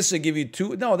buy this and give you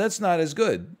 2... No, that's not as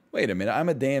good. Wait a minute, I'm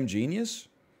a damn genius?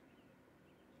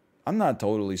 I'm not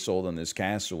totally sold on this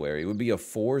cassowary. It would be a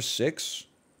 4-6?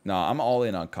 No, I'm all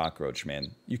in on cockroach,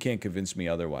 man. You can't convince me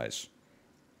otherwise.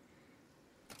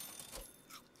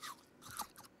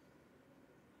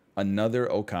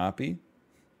 Another Okapi?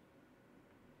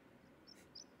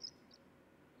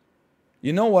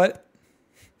 You know what?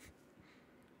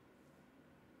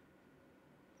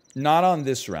 Not on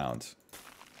this round.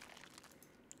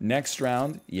 Next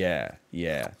round, yeah.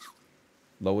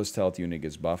 Lowest health unit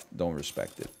gets buffed. Don't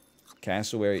respect it.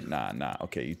 Cassowary, nah.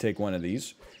 Okay, you take one of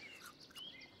these.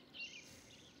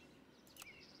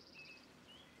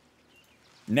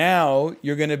 Now,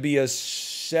 you're going to be a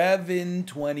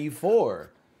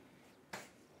 724.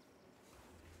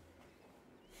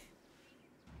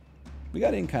 We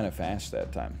got in kind of fast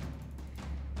that time.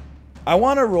 I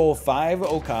want to roll 5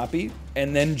 Okapi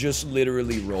and then just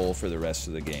literally roll for the rest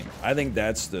of the game. I think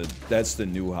that's the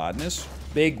new hotness.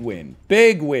 Big win.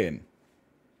 Big win.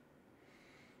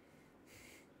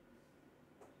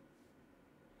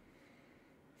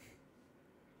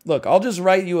 Look, I'll just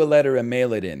write you a letter and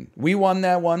mail it in. We won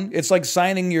that one. It's like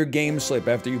signing your game slip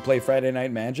after you play Friday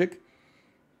Night Magic.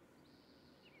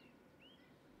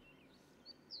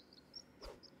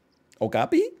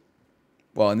 Okapi?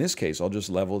 Well, in this case, I'll just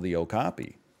level the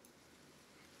Okapi.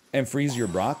 And freeze your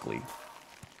broccoli.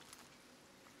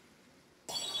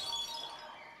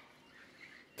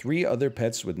 3 other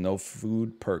pets with no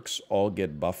food perks all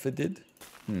get buffeted?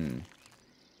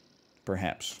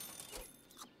 Perhaps.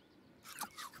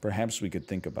 Perhaps we could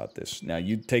think about this. Now,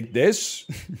 you take this.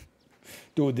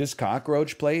 Dude, this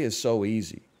cockroach play is so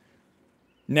easy.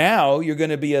 Now, you're going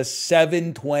to be a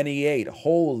 728.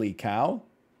 Holy cow.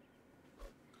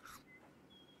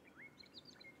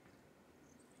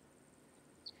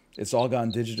 It's all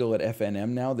gone digital at FNM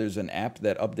now. There's an app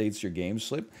that updates your game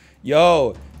slip.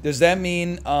 Yo, does that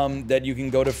mean that you can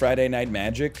go to Friday Night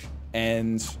Magic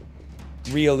and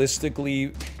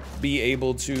realistically be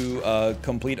able to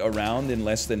complete a round in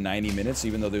less than 90 minutes,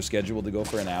 even though they're scheduled to go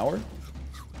for an hour?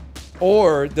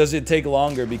 Or does it take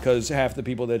longer because half the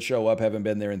people that show up haven't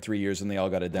been there in 3 years and they all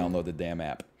got to download the damn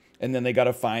app? And then they got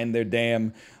to find their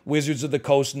damn Wizards of the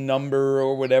Coast number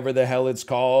or whatever the hell it's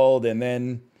called, and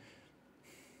then...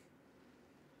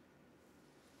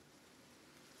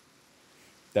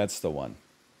 That's the one.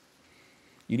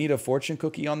 You need a fortune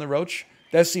cookie on the roach?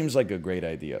 That seems like a great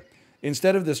idea.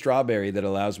 Instead of the strawberry that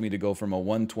allows me to go from a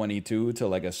 122 to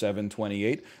like a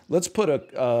 728, let's put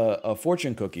a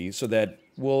fortune cookie so that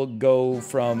we'll go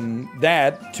from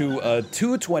that to a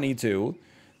 222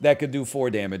 that could do 4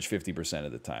 damage 50%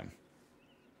 of the time.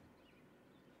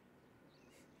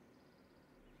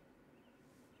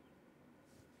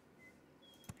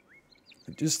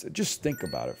 Just think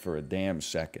about it for a damn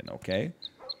second, okay?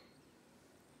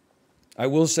 I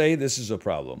will say this is a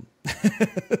problem.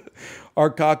 Our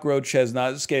cockroach has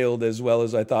not scaled as well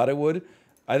as I thought it would.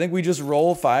 I think we just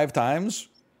roll 5 times.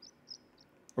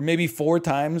 Or maybe 4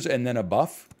 times and then a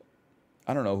buff.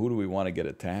 I don't know. Who do we want to get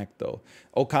attacked, though?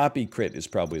 Okapi crit is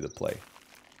probably the play.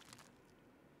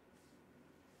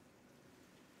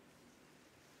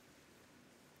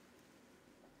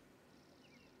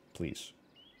 Please.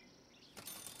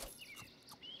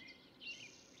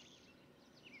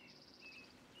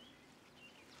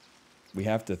 We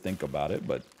have to think about it,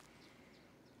 but...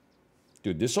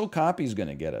 Dude, this Okapi's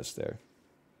gonna get us there.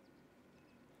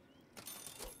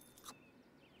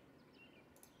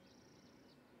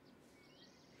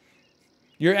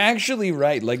 You're actually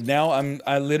right. Like, now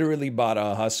I literally bought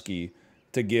a husky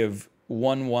to give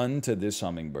 1/1 to this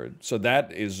hummingbird. So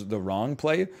that is the wrong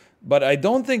play. But I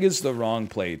don't think it's the wrong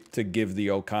play to give the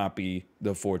Okapi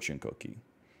the fortune cookie.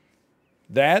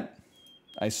 That,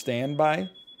 I stand by.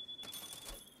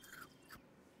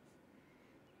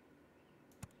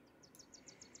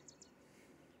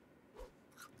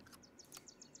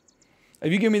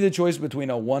 If you give me the choice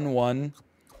between a 1/1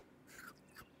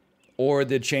 or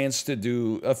the chance to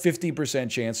do a 50%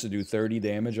 chance to do 30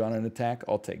 damage on an attack,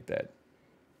 I'll take that.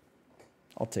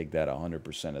 I'll take that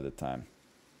 100% of the time.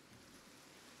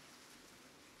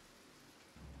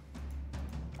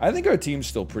 I think our team's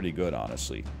still pretty good,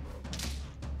 honestly.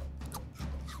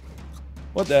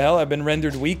 What the hell? I've been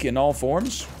rendered weak in all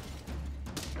forms?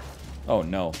 Oh,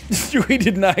 no. We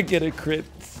did not get a crit.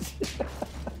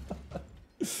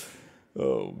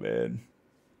 Oh, man.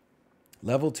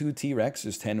 Level 2 T-Rex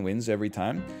is 10 wins every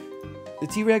time. The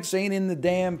T-Rex ain't in the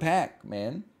damn pack,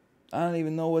 man. I don't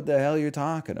even know what the hell you're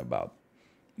talking about.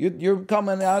 You're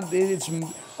coming out, it's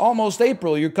almost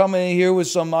April. You're coming in here with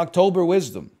some October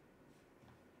wisdom.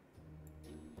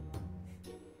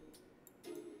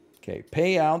 Okay,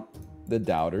 pay out the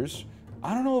doubters.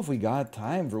 I don't know if we got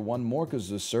time for one more because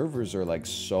the servers are like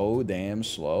so damn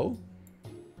slow.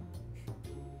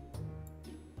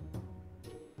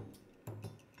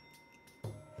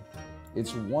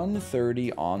 It's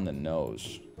 1:30 on the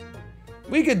nose.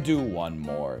 We could do one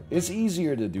more. It's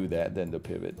easier to do that than to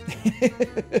pivot.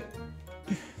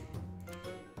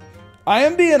 I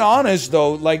am being honest,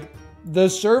 though. Like, the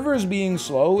servers being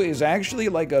slow is actually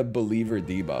like a believer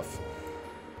debuff.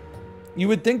 You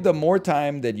would think the more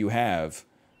time that you have,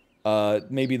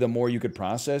 maybe the more you could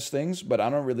process things, but I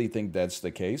don't really think that's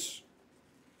the case.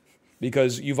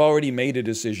 Because you've already made a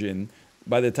decision.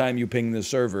 By the time you ping the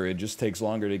server, it just takes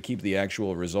longer to keep the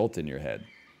actual result in your head.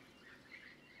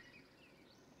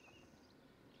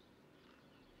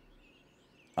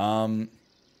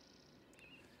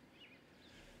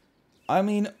 I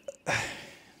mean...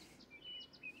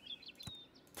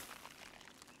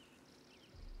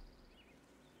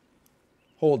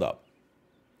 Hold up.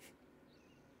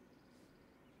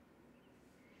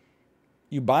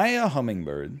 You buy a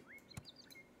hummingbird,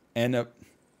 and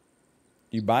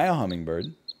you buy a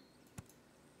hummingbird,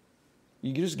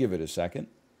 You can just give it a second.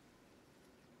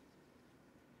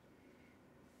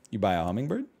 You buy a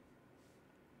hummingbird?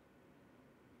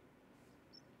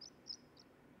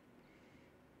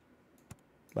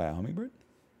 Buy a hummingbird?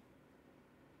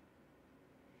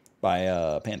 Buy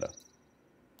a panda.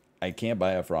 I can't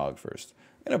buy a frog first.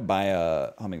 I'm gonna buy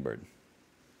a hummingbird.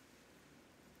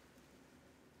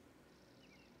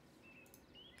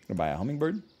 Gonna buy a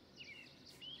hummingbird.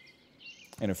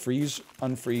 And a freeze,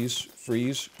 unfreeze,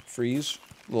 freeze, freeze.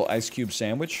 Little ice cube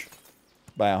sandwich.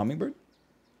 Buy a hummingbird.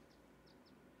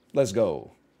 Let's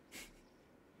go.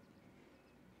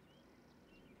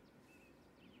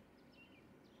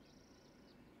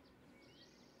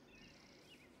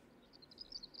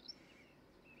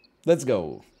 Let's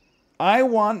go. I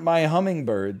want my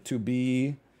hummingbird to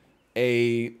be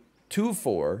a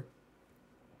 2/4.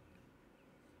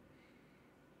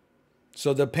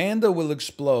 So the panda will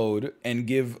explode and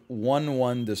give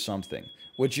 1/1 to something,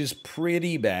 which is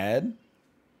pretty bad.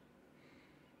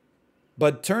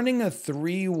 But turning a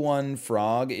 3/1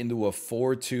 frog into a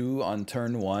 4/2 on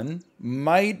turn 1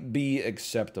 might be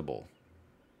acceptable.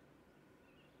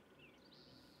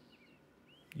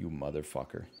 You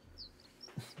motherfucker.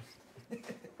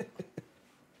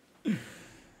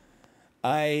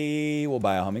 I will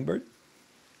buy a hummingbird.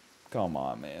 Come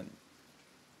on, man.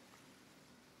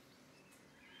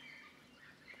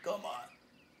 Come on.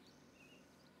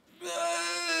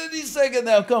 Any second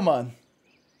now, come on.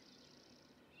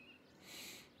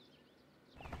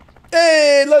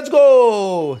 Hey, let's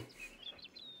go.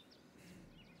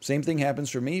 Same thing happens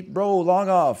for me. Bro, log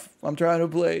off. I'm trying to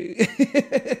play.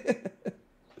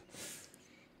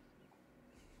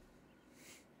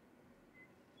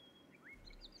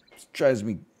 Drives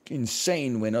me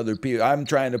insane when other people, I'm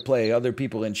trying to play, other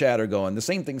people in chat are going, the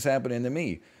same thing's happening to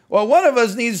me. Well, one of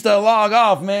us needs to log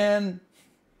off, man.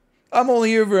 I'm only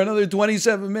here for another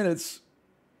 27 minutes.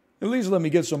 At least let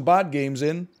me get some bot games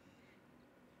in.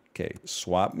 Okay,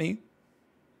 swap me.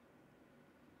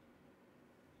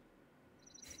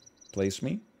 Place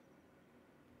me.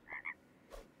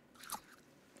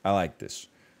 I like this.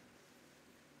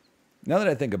 Now that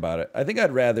I think about it, I think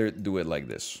I'd rather do it like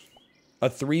this. A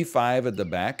 3/5 at the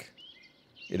back,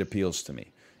 it appeals to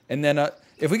me. And then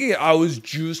if we could get, I was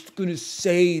just going to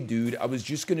say, dude, I was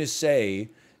just going to say,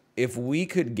 if we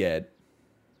could get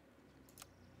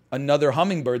another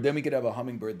hummingbird, then we could have a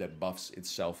hummingbird that buffs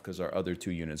itself because our other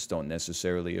 2 units don't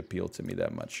necessarily appeal to me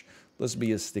that much. Let's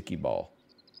be a sticky ball.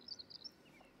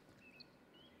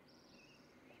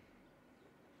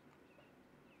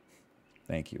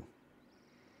 Thank you.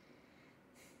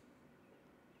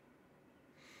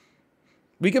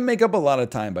 We can make up a lot of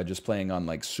time by just playing on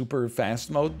like super fast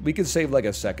mode. We could save like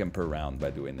a second per round by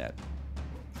doing that.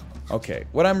 Okay,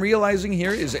 what I'm realizing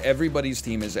here is everybody's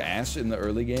team is ass in the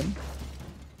early game.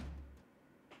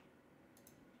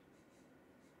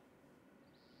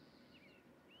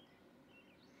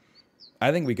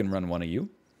 I think we can run one of you.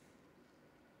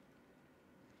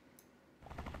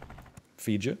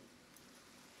 Feed you.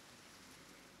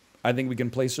 I think we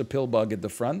can place a pill bug at the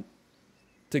front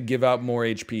to give out more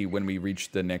HP when we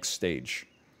reach the next stage.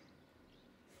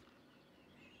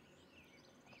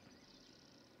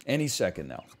 Any second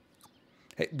now.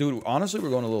 Hey, dude, honestly, we're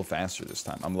going a little faster this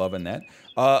time. I'm loving that.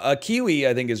 A kiwi,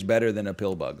 I think, is better than a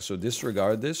pill bug. So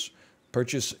disregard this.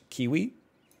 Purchase kiwi.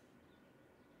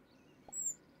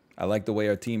 I like the way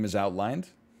our team is outlined.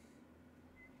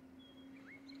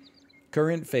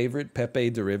 Current favorite, Pepe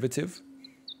derivative.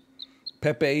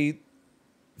 Pepe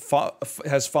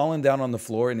has fallen down on the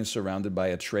floor and is surrounded by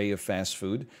a tray of fast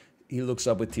food. He looks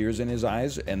up with tears in his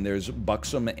eyes, and there's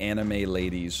buxom anime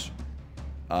ladies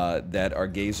that are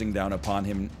gazing down upon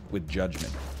him with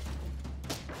judgment.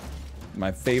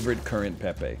 My favorite current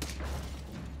Pepe.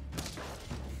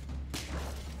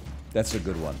 That's a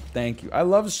good one. Thank you. I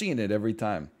love seeing it every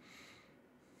time.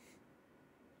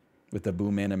 With the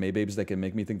boom anime babes that can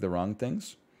make me think the wrong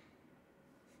things.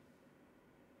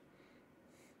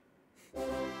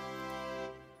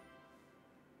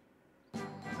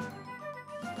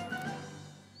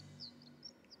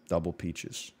 Double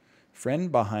peaches.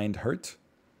 Friend behind hurt.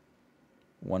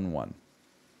 1/1.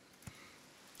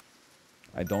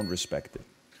 I don't respect it.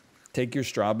 Take your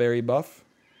strawberry buff.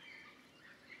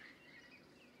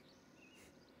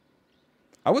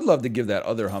 I would love to give that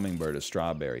other hummingbird a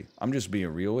strawberry. I'm just being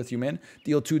real with you, man.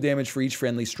 Deal 2 damage for each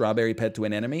friendly strawberry pet to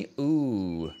an enemy.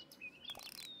 Ooh.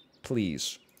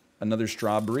 Please. Another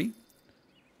strawberry.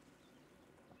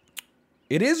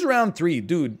 It is round 3,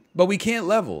 dude, but we can't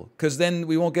level, because then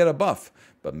we won't get a buff.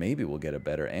 But maybe we'll get a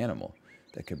better animal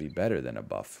that could be better than a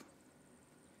buff.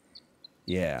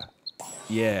 Yeah.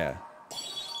 Yeah.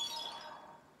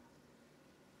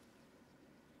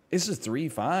 It's a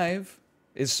 3-5.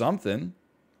 It's something.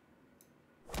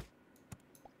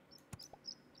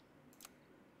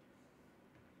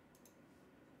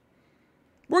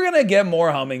 We're going to get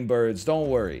more hummingbirds. Don't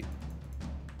worry.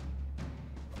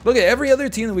 Look at every other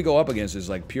team that we go up against is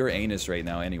like pure anus right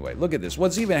now anyway. Look at this.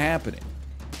 What's even happening?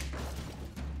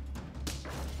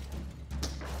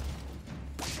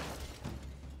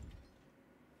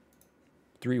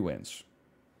 Three wins.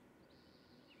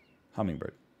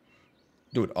 Hummingbird.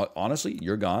 Dude, honestly,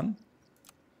 you're gone.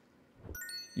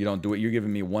 You don't do it. You're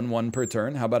giving me 1-1 per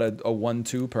turn. How about a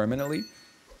 1-2 permanently?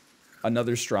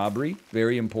 Another strawberry.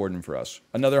 Very important for us.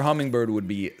 Another hummingbird would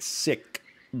be sick,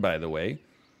 by the way.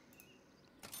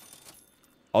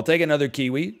 I'll take another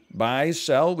kiwi. Buy,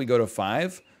 sell. We go to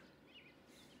 5.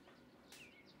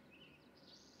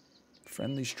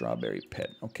 Friendly strawberry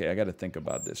pet. Okay, I got to think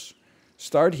about this.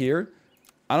 Start here.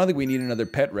 I don't think we need another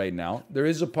pet right now. There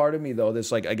is a part of me, though,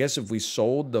 that's like, I guess if we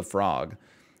sold the frog,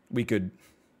 we could...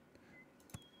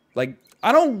 Like,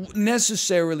 I don't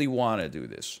necessarily want to do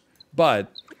this.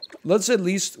 But let's at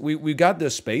least... We got the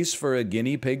space for a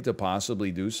guinea pig to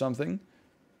possibly do something.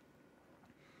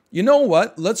 You know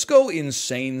what? Let's go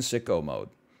insane sicko mode.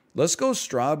 Let's go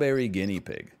strawberry guinea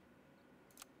pig.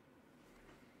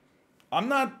 I'm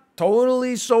not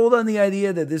totally sold on the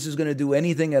idea that this is going to do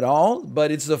anything at all,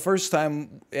 but it's the first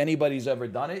time anybody's ever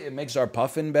done it. It makes our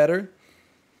puffin better.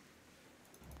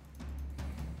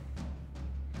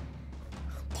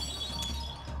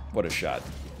 What a shot.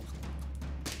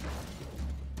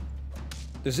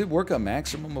 Does it work a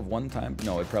maximum of 1 time?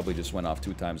 No, it probably just went off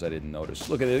 2 times. I didn't notice.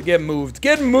 Look at it. Get moved.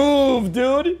 Get moved,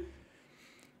 dude!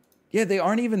 Yeah, they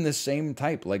aren't even the same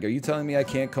type. Like, are you telling me I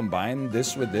can't combine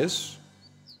this with this?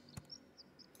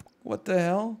 What the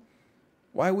hell?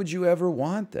 Why would you ever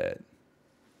want that?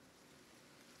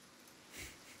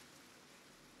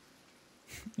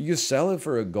 You can sell it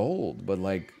for a gold, but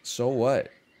like, so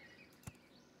what?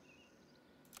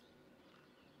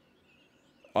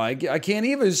 I can't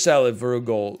even sell it for a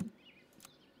gold.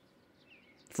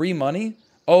 Free money?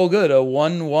 Oh, good. A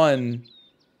 1-1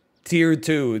 tier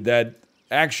 2 that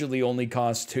actually only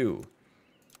costs 2.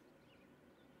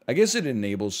 I guess it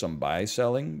enables some buy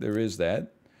selling. There is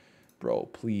that. Bro,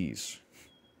 please.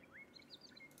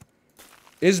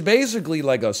 It's basically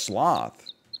like a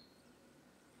sloth.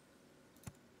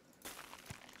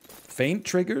 Faint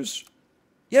triggers?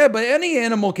 Yeah, but any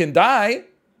animal can die.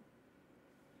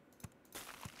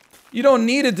 You don't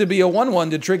need it to be a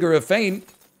 1-1 to trigger a faint.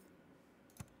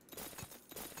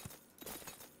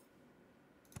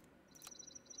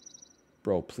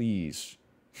 Bro, please.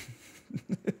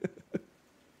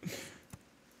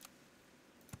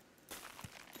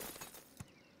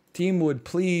 Teamwood,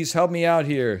 please help me out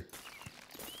here.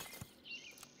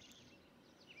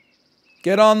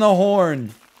 Get on the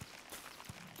horn.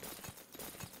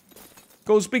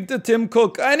 Go speak to Tim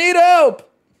Cook. I need help.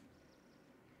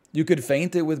 You could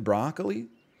feint it with broccoli?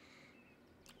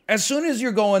 As soon as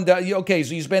you're going down... Okay,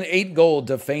 so you spend 8 gold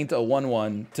to feint a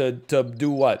 1-1 to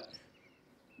do what?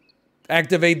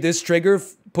 Activate this trigger,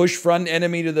 push front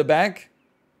enemy to the back?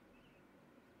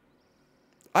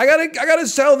 I gotta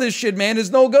sell this shit, man. It's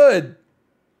no good.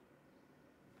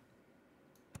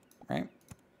 Right?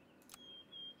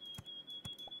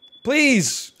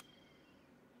 Please.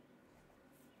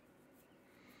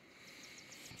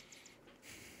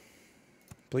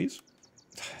 Please?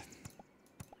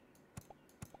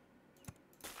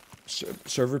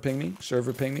 Server ping me.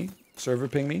 Server ping me. Server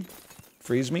ping me.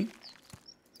 Freeze me.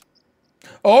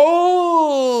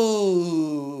 Oh!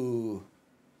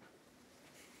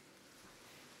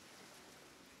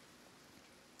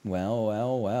 Well,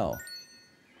 well, well.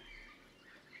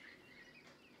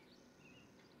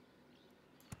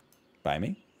 Buy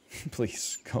me?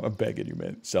 Please. I'm begging you,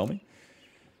 man. Sell me?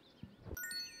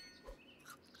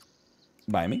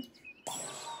 Buy me?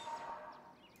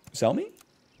 Sell me?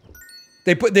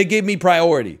 They gave me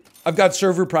priority. I've got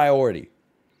server priority.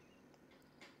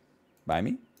 Buy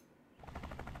me?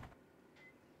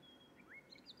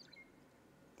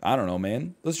 I don't know,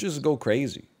 man. Let's just go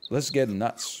crazy. Let's get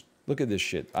nuts. Look at this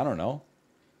shit. I don't know.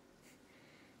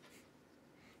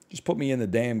 Just put me in the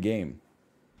damn game.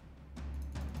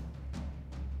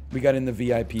 We got in the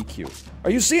VIP queue.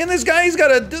 Are you seeing this guy? He's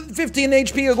got a 15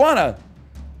 HP iguana.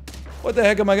 What the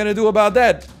heck am I going to do about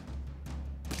that?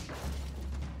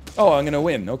 Oh, I'm going to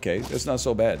win. Okay, that's not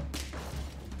so bad.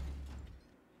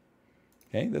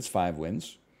 Okay, that's 5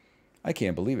 wins. I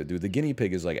can't believe it, dude. The guinea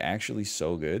pig is like actually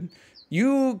so good.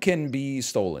 You can be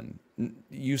stolen.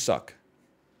 You suck.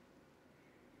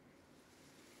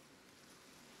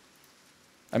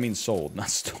 I mean sold, not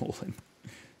stolen.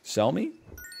 Sell me?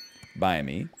 Buy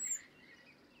me.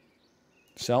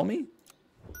 Sell me?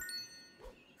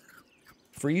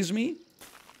 Freeze me?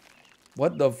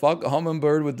 What the fuck?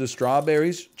 Hummingbird with the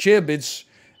strawberries? Chib,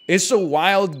 it's a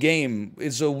wild game.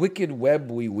 It's a wicked web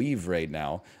we weave right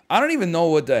now. I don't even know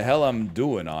what the hell I'm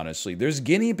doing, honestly. There's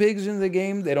guinea pigs in the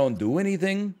game. They don't do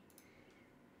anything.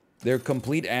 They're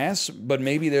complete ass, but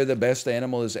maybe they're the best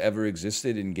animal that's ever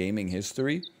existed in gaming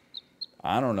history.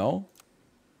 I don't know.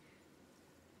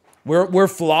 We're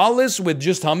flawless with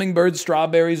just hummingbird,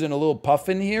 strawberries, and a little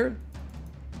puffin here.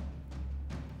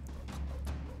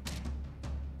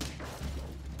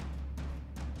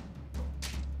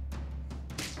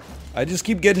 I just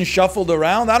keep getting shuffled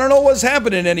around. I don't know what's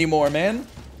happening anymore, man.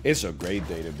 It's a great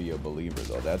day to be a believer,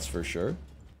 though. That's for sure.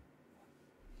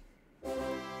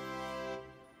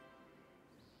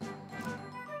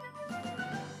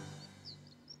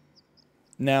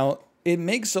 Now, it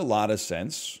makes a lot of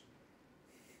sense.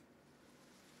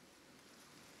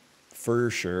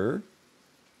 For sure.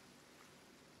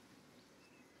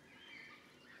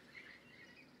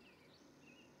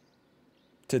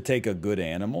 To take a good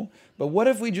animal. But what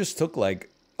if we just took,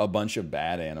 like, a bunch of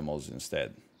bad animals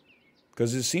instead?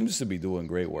 Because it seems to be doing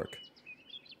great work.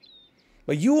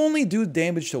 But you only do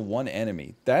damage to one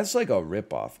enemy. That's like a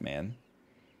ripoff, man.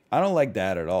 I don't like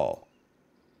that at all.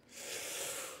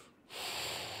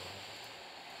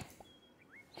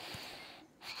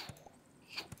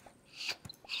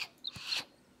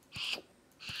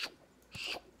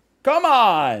 Come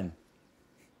on!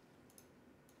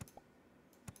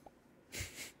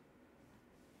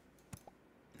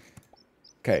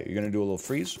 Okay, you're gonna do a little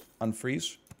freeze,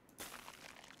 unfreeze.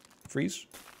 Freeze,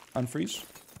 unfreeze,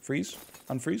 freeze,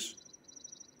 unfreeze.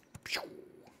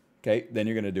 Okay, then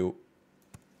you're gonna do...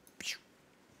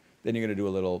 Then you're gonna do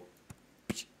a little...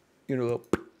 You're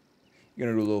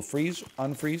gonna do a little freeze,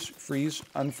 unfreeze, freeze,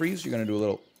 unfreeze. You're gonna do a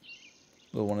little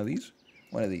one of these.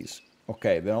 One of these.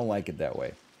 Okay, they don't like it that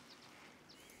way.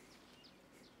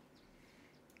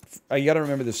 You gotta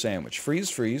remember the sandwich. Freeze,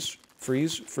 freeze,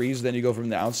 freeze, freeze. Then you go from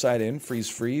the outside in. Freeze,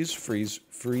 freeze, freeze,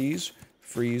 freeze,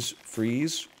 freeze,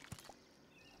 freeze.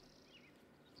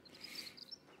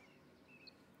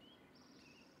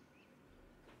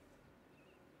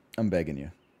 I'm begging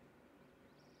you.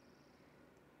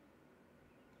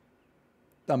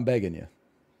 I'm begging you.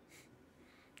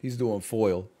 He's doing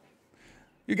foil.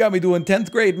 You got me doing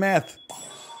 10th grade math.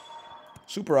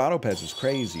 Super Auto Pets is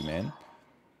crazy, man.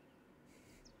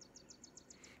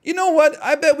 You know what?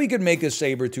 I bet we could make a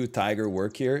saber-tooth tiger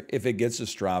work here if it gets a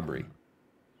strawberry.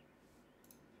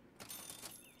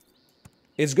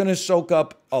 It's going to soak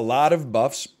up a lot of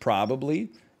buffs,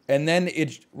 probably. And then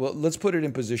it... Well, let's put it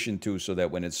in position 2 so that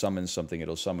when it summons something,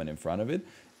 it'll summon in front of it.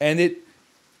 And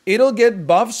it'll get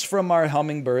buffs from our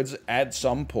hummingbirds at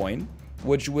some point,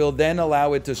 which will then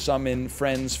allow it to summon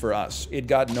friends for us. It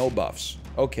got no buffs.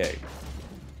 Okay.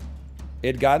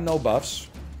 It got no buffs.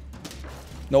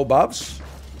 No buffs?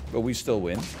 But we still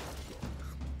win.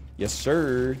 Yes,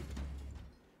 sir.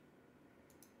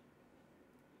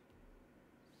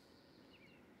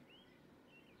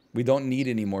 We don't need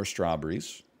any more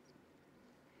strawberries.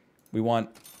 We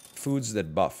want foods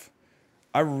that buff.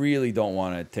 I really don't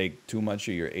want to take too much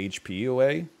of your HP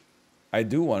away. I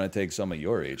do want to take some of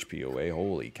your HP away.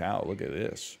 Holy cow, look at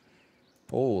this.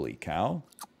 Holy cow.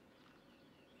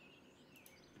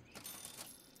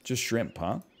 Just shrimp,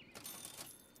 huh?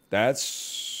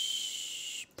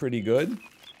 That's pretty good.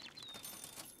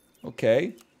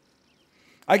 Okay.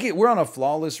 We're on a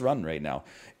flawless run right now.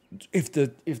 If the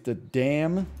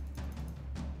damn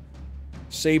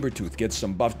Sabertooth gets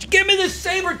some buffs. Give me the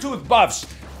Sabertooth buffs!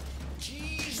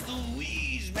 Jeez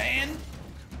Louise, man.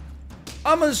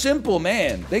 I'm a simple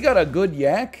man. They got a good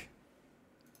yak.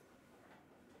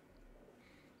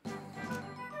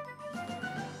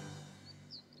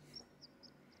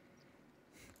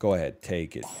 Go ahead,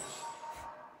 take it.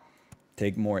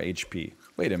 Take more HP.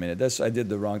 Wait a minute, I did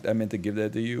the wrong... I meant to give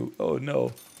that to you. Oh,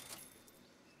 no.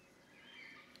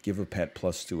 Give a pet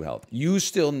 +2 health. You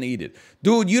still need it.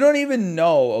 Dude, you don't even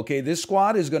know, okay? This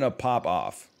squad is going to pop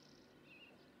off.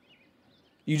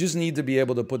 You just need to be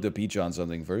able to put the peach on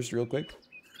something first real quick.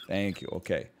 Thank you.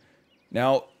 Okay.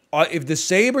 Now, if the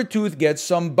Sabertooth gets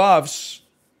some buffs,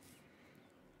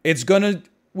 it's going to...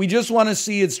 We just want to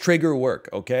see its trigger work,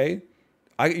 okay?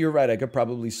 You're right. I could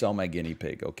probably sell my guinea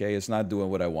pig, okay? It's not doing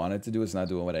what I wanted to do. It's not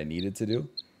doing what I needed to do.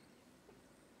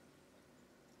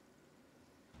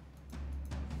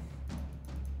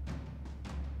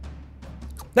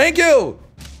 Thank you!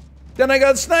 Then I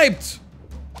got sniped!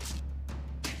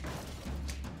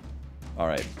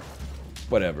 Alright.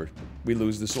 Whatever. We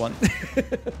lose this one.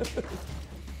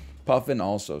 Puffin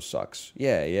also sucks.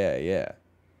 Yeah.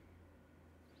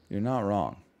 You're not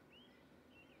wrong.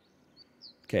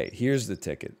 Okay, here's the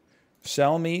ticket.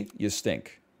 Sell me, you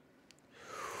stink.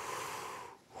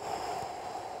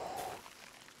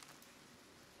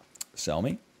 Sell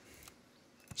me.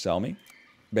 Sell me.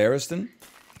 Barristan.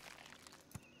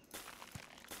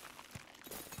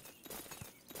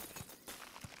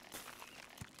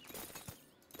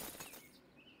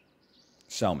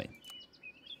 Sell me.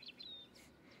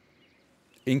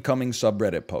 Incoming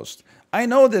subreddit post. I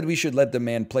know that we should let the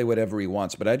man play whatever he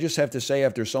wants, but I just have to say,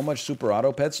 after so much Super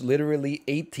Auto Pets, literally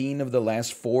 18 of the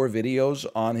last 4 videos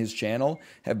on his channel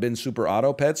have been Super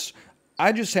Auto Pets.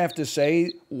 I just have to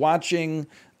say, watching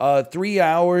 3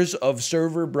 hours of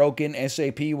server broken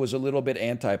SAP was a little bit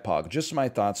anti-pog. Just my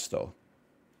thoughts, though.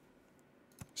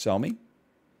 Sell me?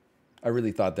 I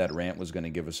really thought that rant was going to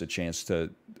give us a chance to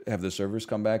have the servers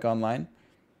come back online.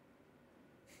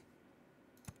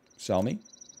 Sell me?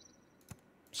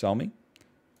 Sell me?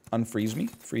 Unfreeze me?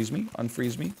 Freeze me?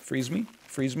 Unfreeze me? Freeze me?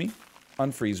 Freeze me?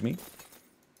 Unfreeze me?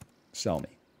 Sell me.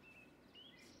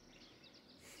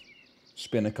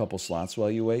 Spin a couple slots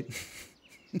while you wait.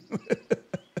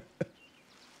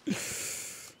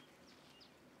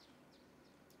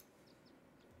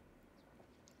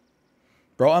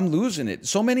 Bro, I'm losing it.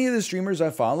 So many of the streamers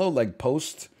I follow like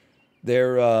post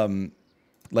their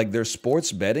their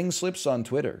sports betting slips on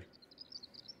Twitter.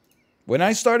 When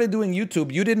I started doing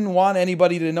YouTube, you didn't want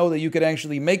anybody to know that you could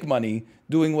actually make money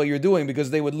doing what you're doing because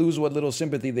they would lose what little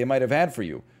sympathy they might have had for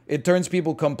you. It turns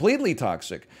people completely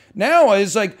toxic. Now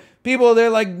it's like people, they're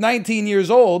like 19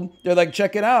 years old. They're like,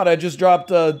 check it out. I just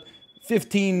dropped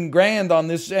 15 grand on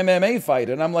this MMA fight.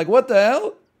 And I'm like, what the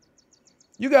hell?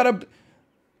 You gotta...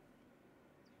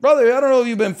 Brother, I don't know if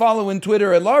you've been following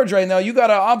Twitter at large right now. You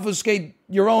gotta obfuscate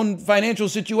your own financial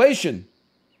situation.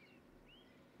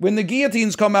 When the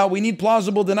guillotines come out, we need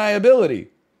plausible deniability.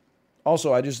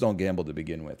 Also, I just don't gamble to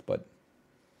begin with, but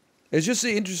it's just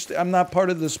interesting. I'm not part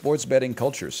of the sports betting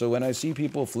culture. So when I see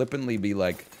people flippantly be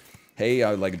like, hey,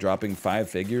 I like dropping 5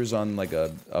 figures on like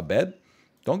a bet,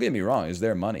 don't get me wrong, it's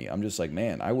their money. I'm just like,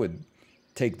 man, I would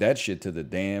take that shit to the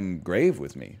damn grave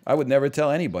with me. I would never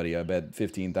tell anybody I bet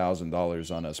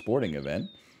 $15,000 on a sporting event.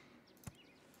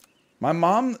 My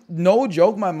mom, no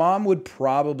joke, my mom would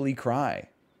probably cry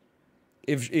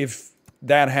if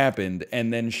that happened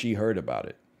and then she heard about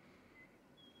it.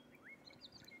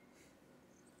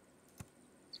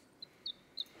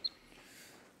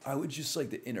 I would just like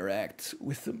to interact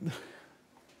with them.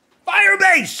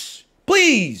 Firebase!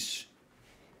 Please!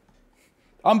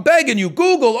 I'm begging you,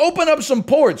 Google, open up some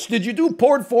ports. Did you do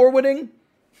port forwarding?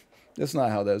 That's not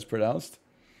how that's pronounced.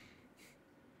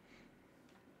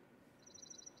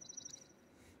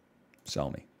 Sell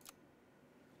me.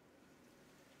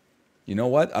 You know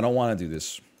what? I don't want to do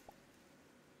this.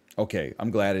 Okay, I'm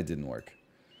glad it didn't work.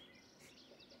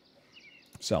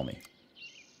 Sell me.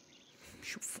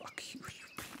 Fuck you,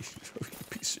 you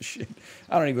piece of shit.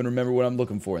 I don't even remember what I'm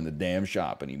looking for in the damn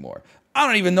shop anymore. I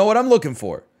don't even know what I'm looking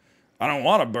for. I don't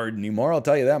want a bird anymore, I'll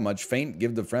tell you that much. Faint,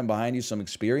 give the friend behind you some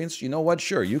experience. You know what?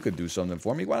 Sure, you could do something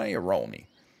for me. Why don't you roll me?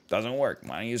 Doesn't work.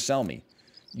 Why don't you sell me?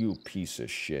 You piece of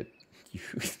shit.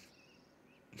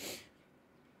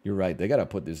 You're right. They got to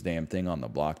put this damn thing on the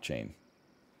blockchain.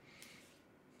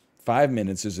 5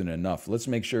 minutes isn't enough. Let's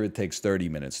make sure it takes 30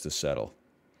 minutes to settle.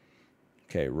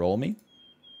 Okay, roll me.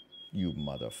 You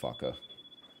motherfucker.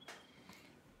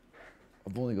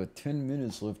 I've only got 10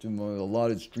 minutes left in my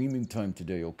allotted streaming time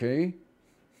today, okay?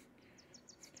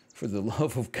 For the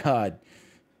love of God.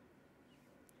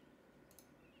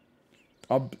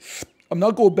 I'm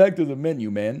not going back to the menu,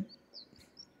 man.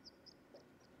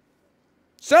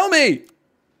 Sell me!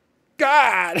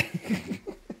 God!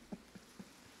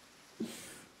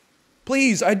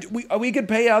 Please, we could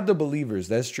pay out the believers.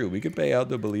 That's true. We could pay out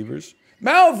the believers.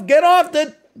 Mouth, get off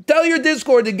the... Tell your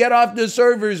Discord to get off the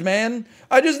servers, man.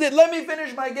 Let me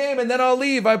finish my game and then I'll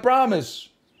leave, I promise.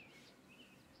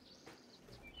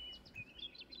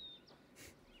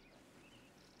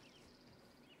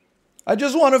 I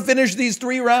just want to finish these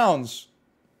 3 rounds.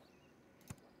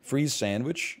 Freeze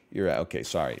sandwich. You're out. Okay,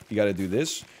 sorry. You got to do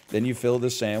this. Then you fill the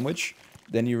sandwich.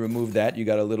 Then you remove that. You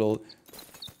got a little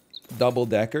double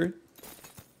decker.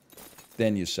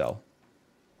 Then you sell.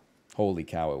 Holy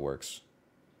cow, it works.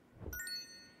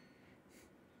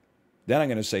 Then I'm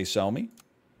going to say sell me.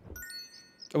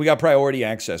 We got priority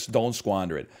access. Don't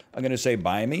squander it. I'm going to say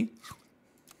buy me.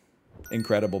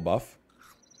 Incredible buff.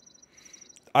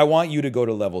 I want you to go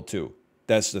to level 2.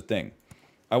 That's the thing.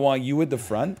 I want you at the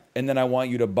front, and then I want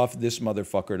you to buff this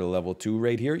motherfucker to level 2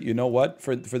 right here. You know what?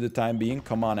 For the time being,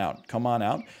 come on out. Come on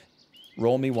out.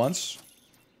 Roll me once.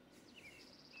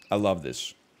 I love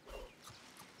this.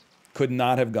 Could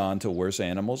not have gone to worse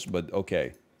animals, but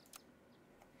okay.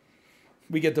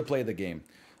 We get to play the game.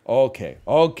 Okay,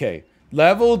 okay.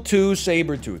 Level 2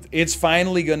 Sabertooth. It's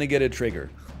finally gonna get a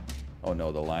trigger. Oh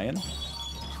no, the lion.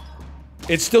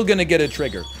 It's still gonna get a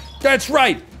trigger. That's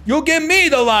right! You'll give me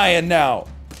the lion now!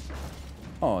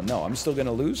 Oh no, I'm still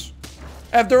gonna lose?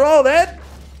 After all that?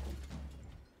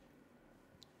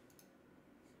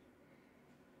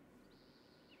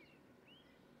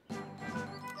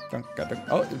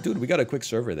 Oh, dude, we got a quick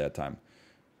server that time.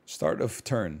 Start of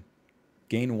turn.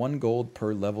 Gain 1 gold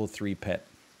per level 3 pet.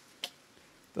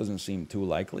 Doesn't seem too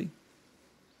likely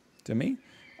to me.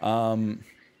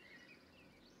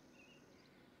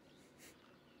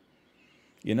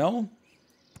 You know?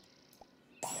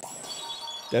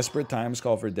 Desperate times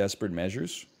call for desperate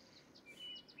measures.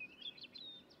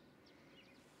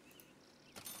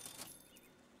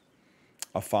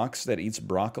 A fox that eats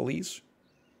broccolis?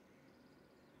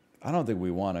 I don't think we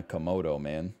want a Komodo,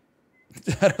 man.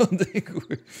 I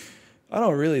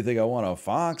don't really think I want a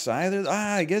fox either.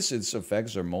 I guess its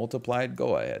effects are multiplied.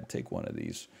 Go ahead, take one of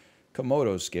these.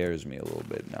 Komodo scares me a little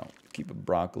bit now. Keep a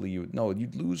broccoli. No,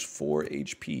 you'd lose 4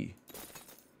 HP.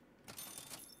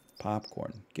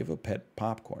 Popcorn. Give a pet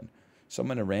popcorn.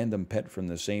 Summon a random pet from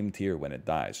the same tier when it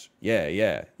dies.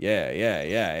 Yeah.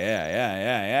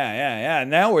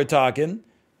 Now we're talking.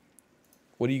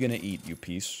 What are you gonna eat, you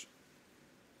piece?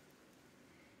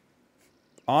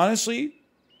 Honestly,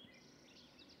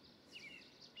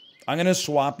 I'm gonna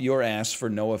swap your ass for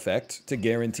no effect to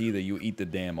guarantee that you eat the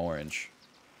damn orange.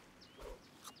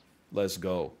 Let's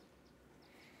go.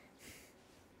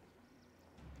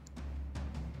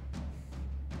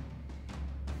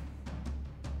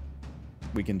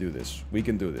 We can do this. We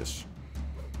can do this.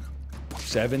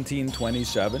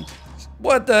 1727.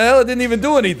 What the hell? It didn't even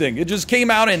do anything. It just came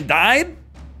out and died?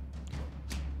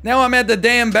 Now I'm at the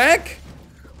damn back?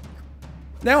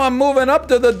 Now I'm moving up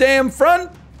to the damn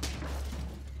front?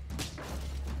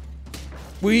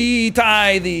 We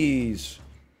tie these.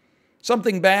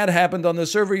 Something bad happened on the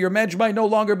server. Your mage might no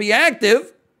longer be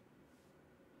active.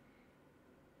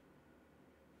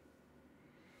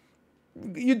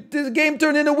 This game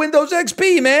turned into Windows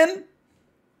XP, man.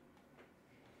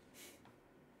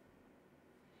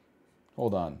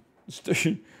 Hold on.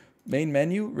 Main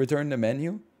menu? Return to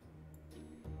menu?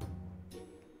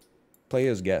 Play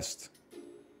as guest.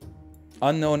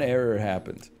 Unknown error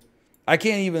happened. I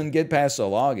can't even get past the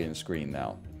login screen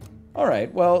now.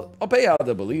 Alright, well, I'll pay out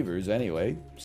the believers anyway.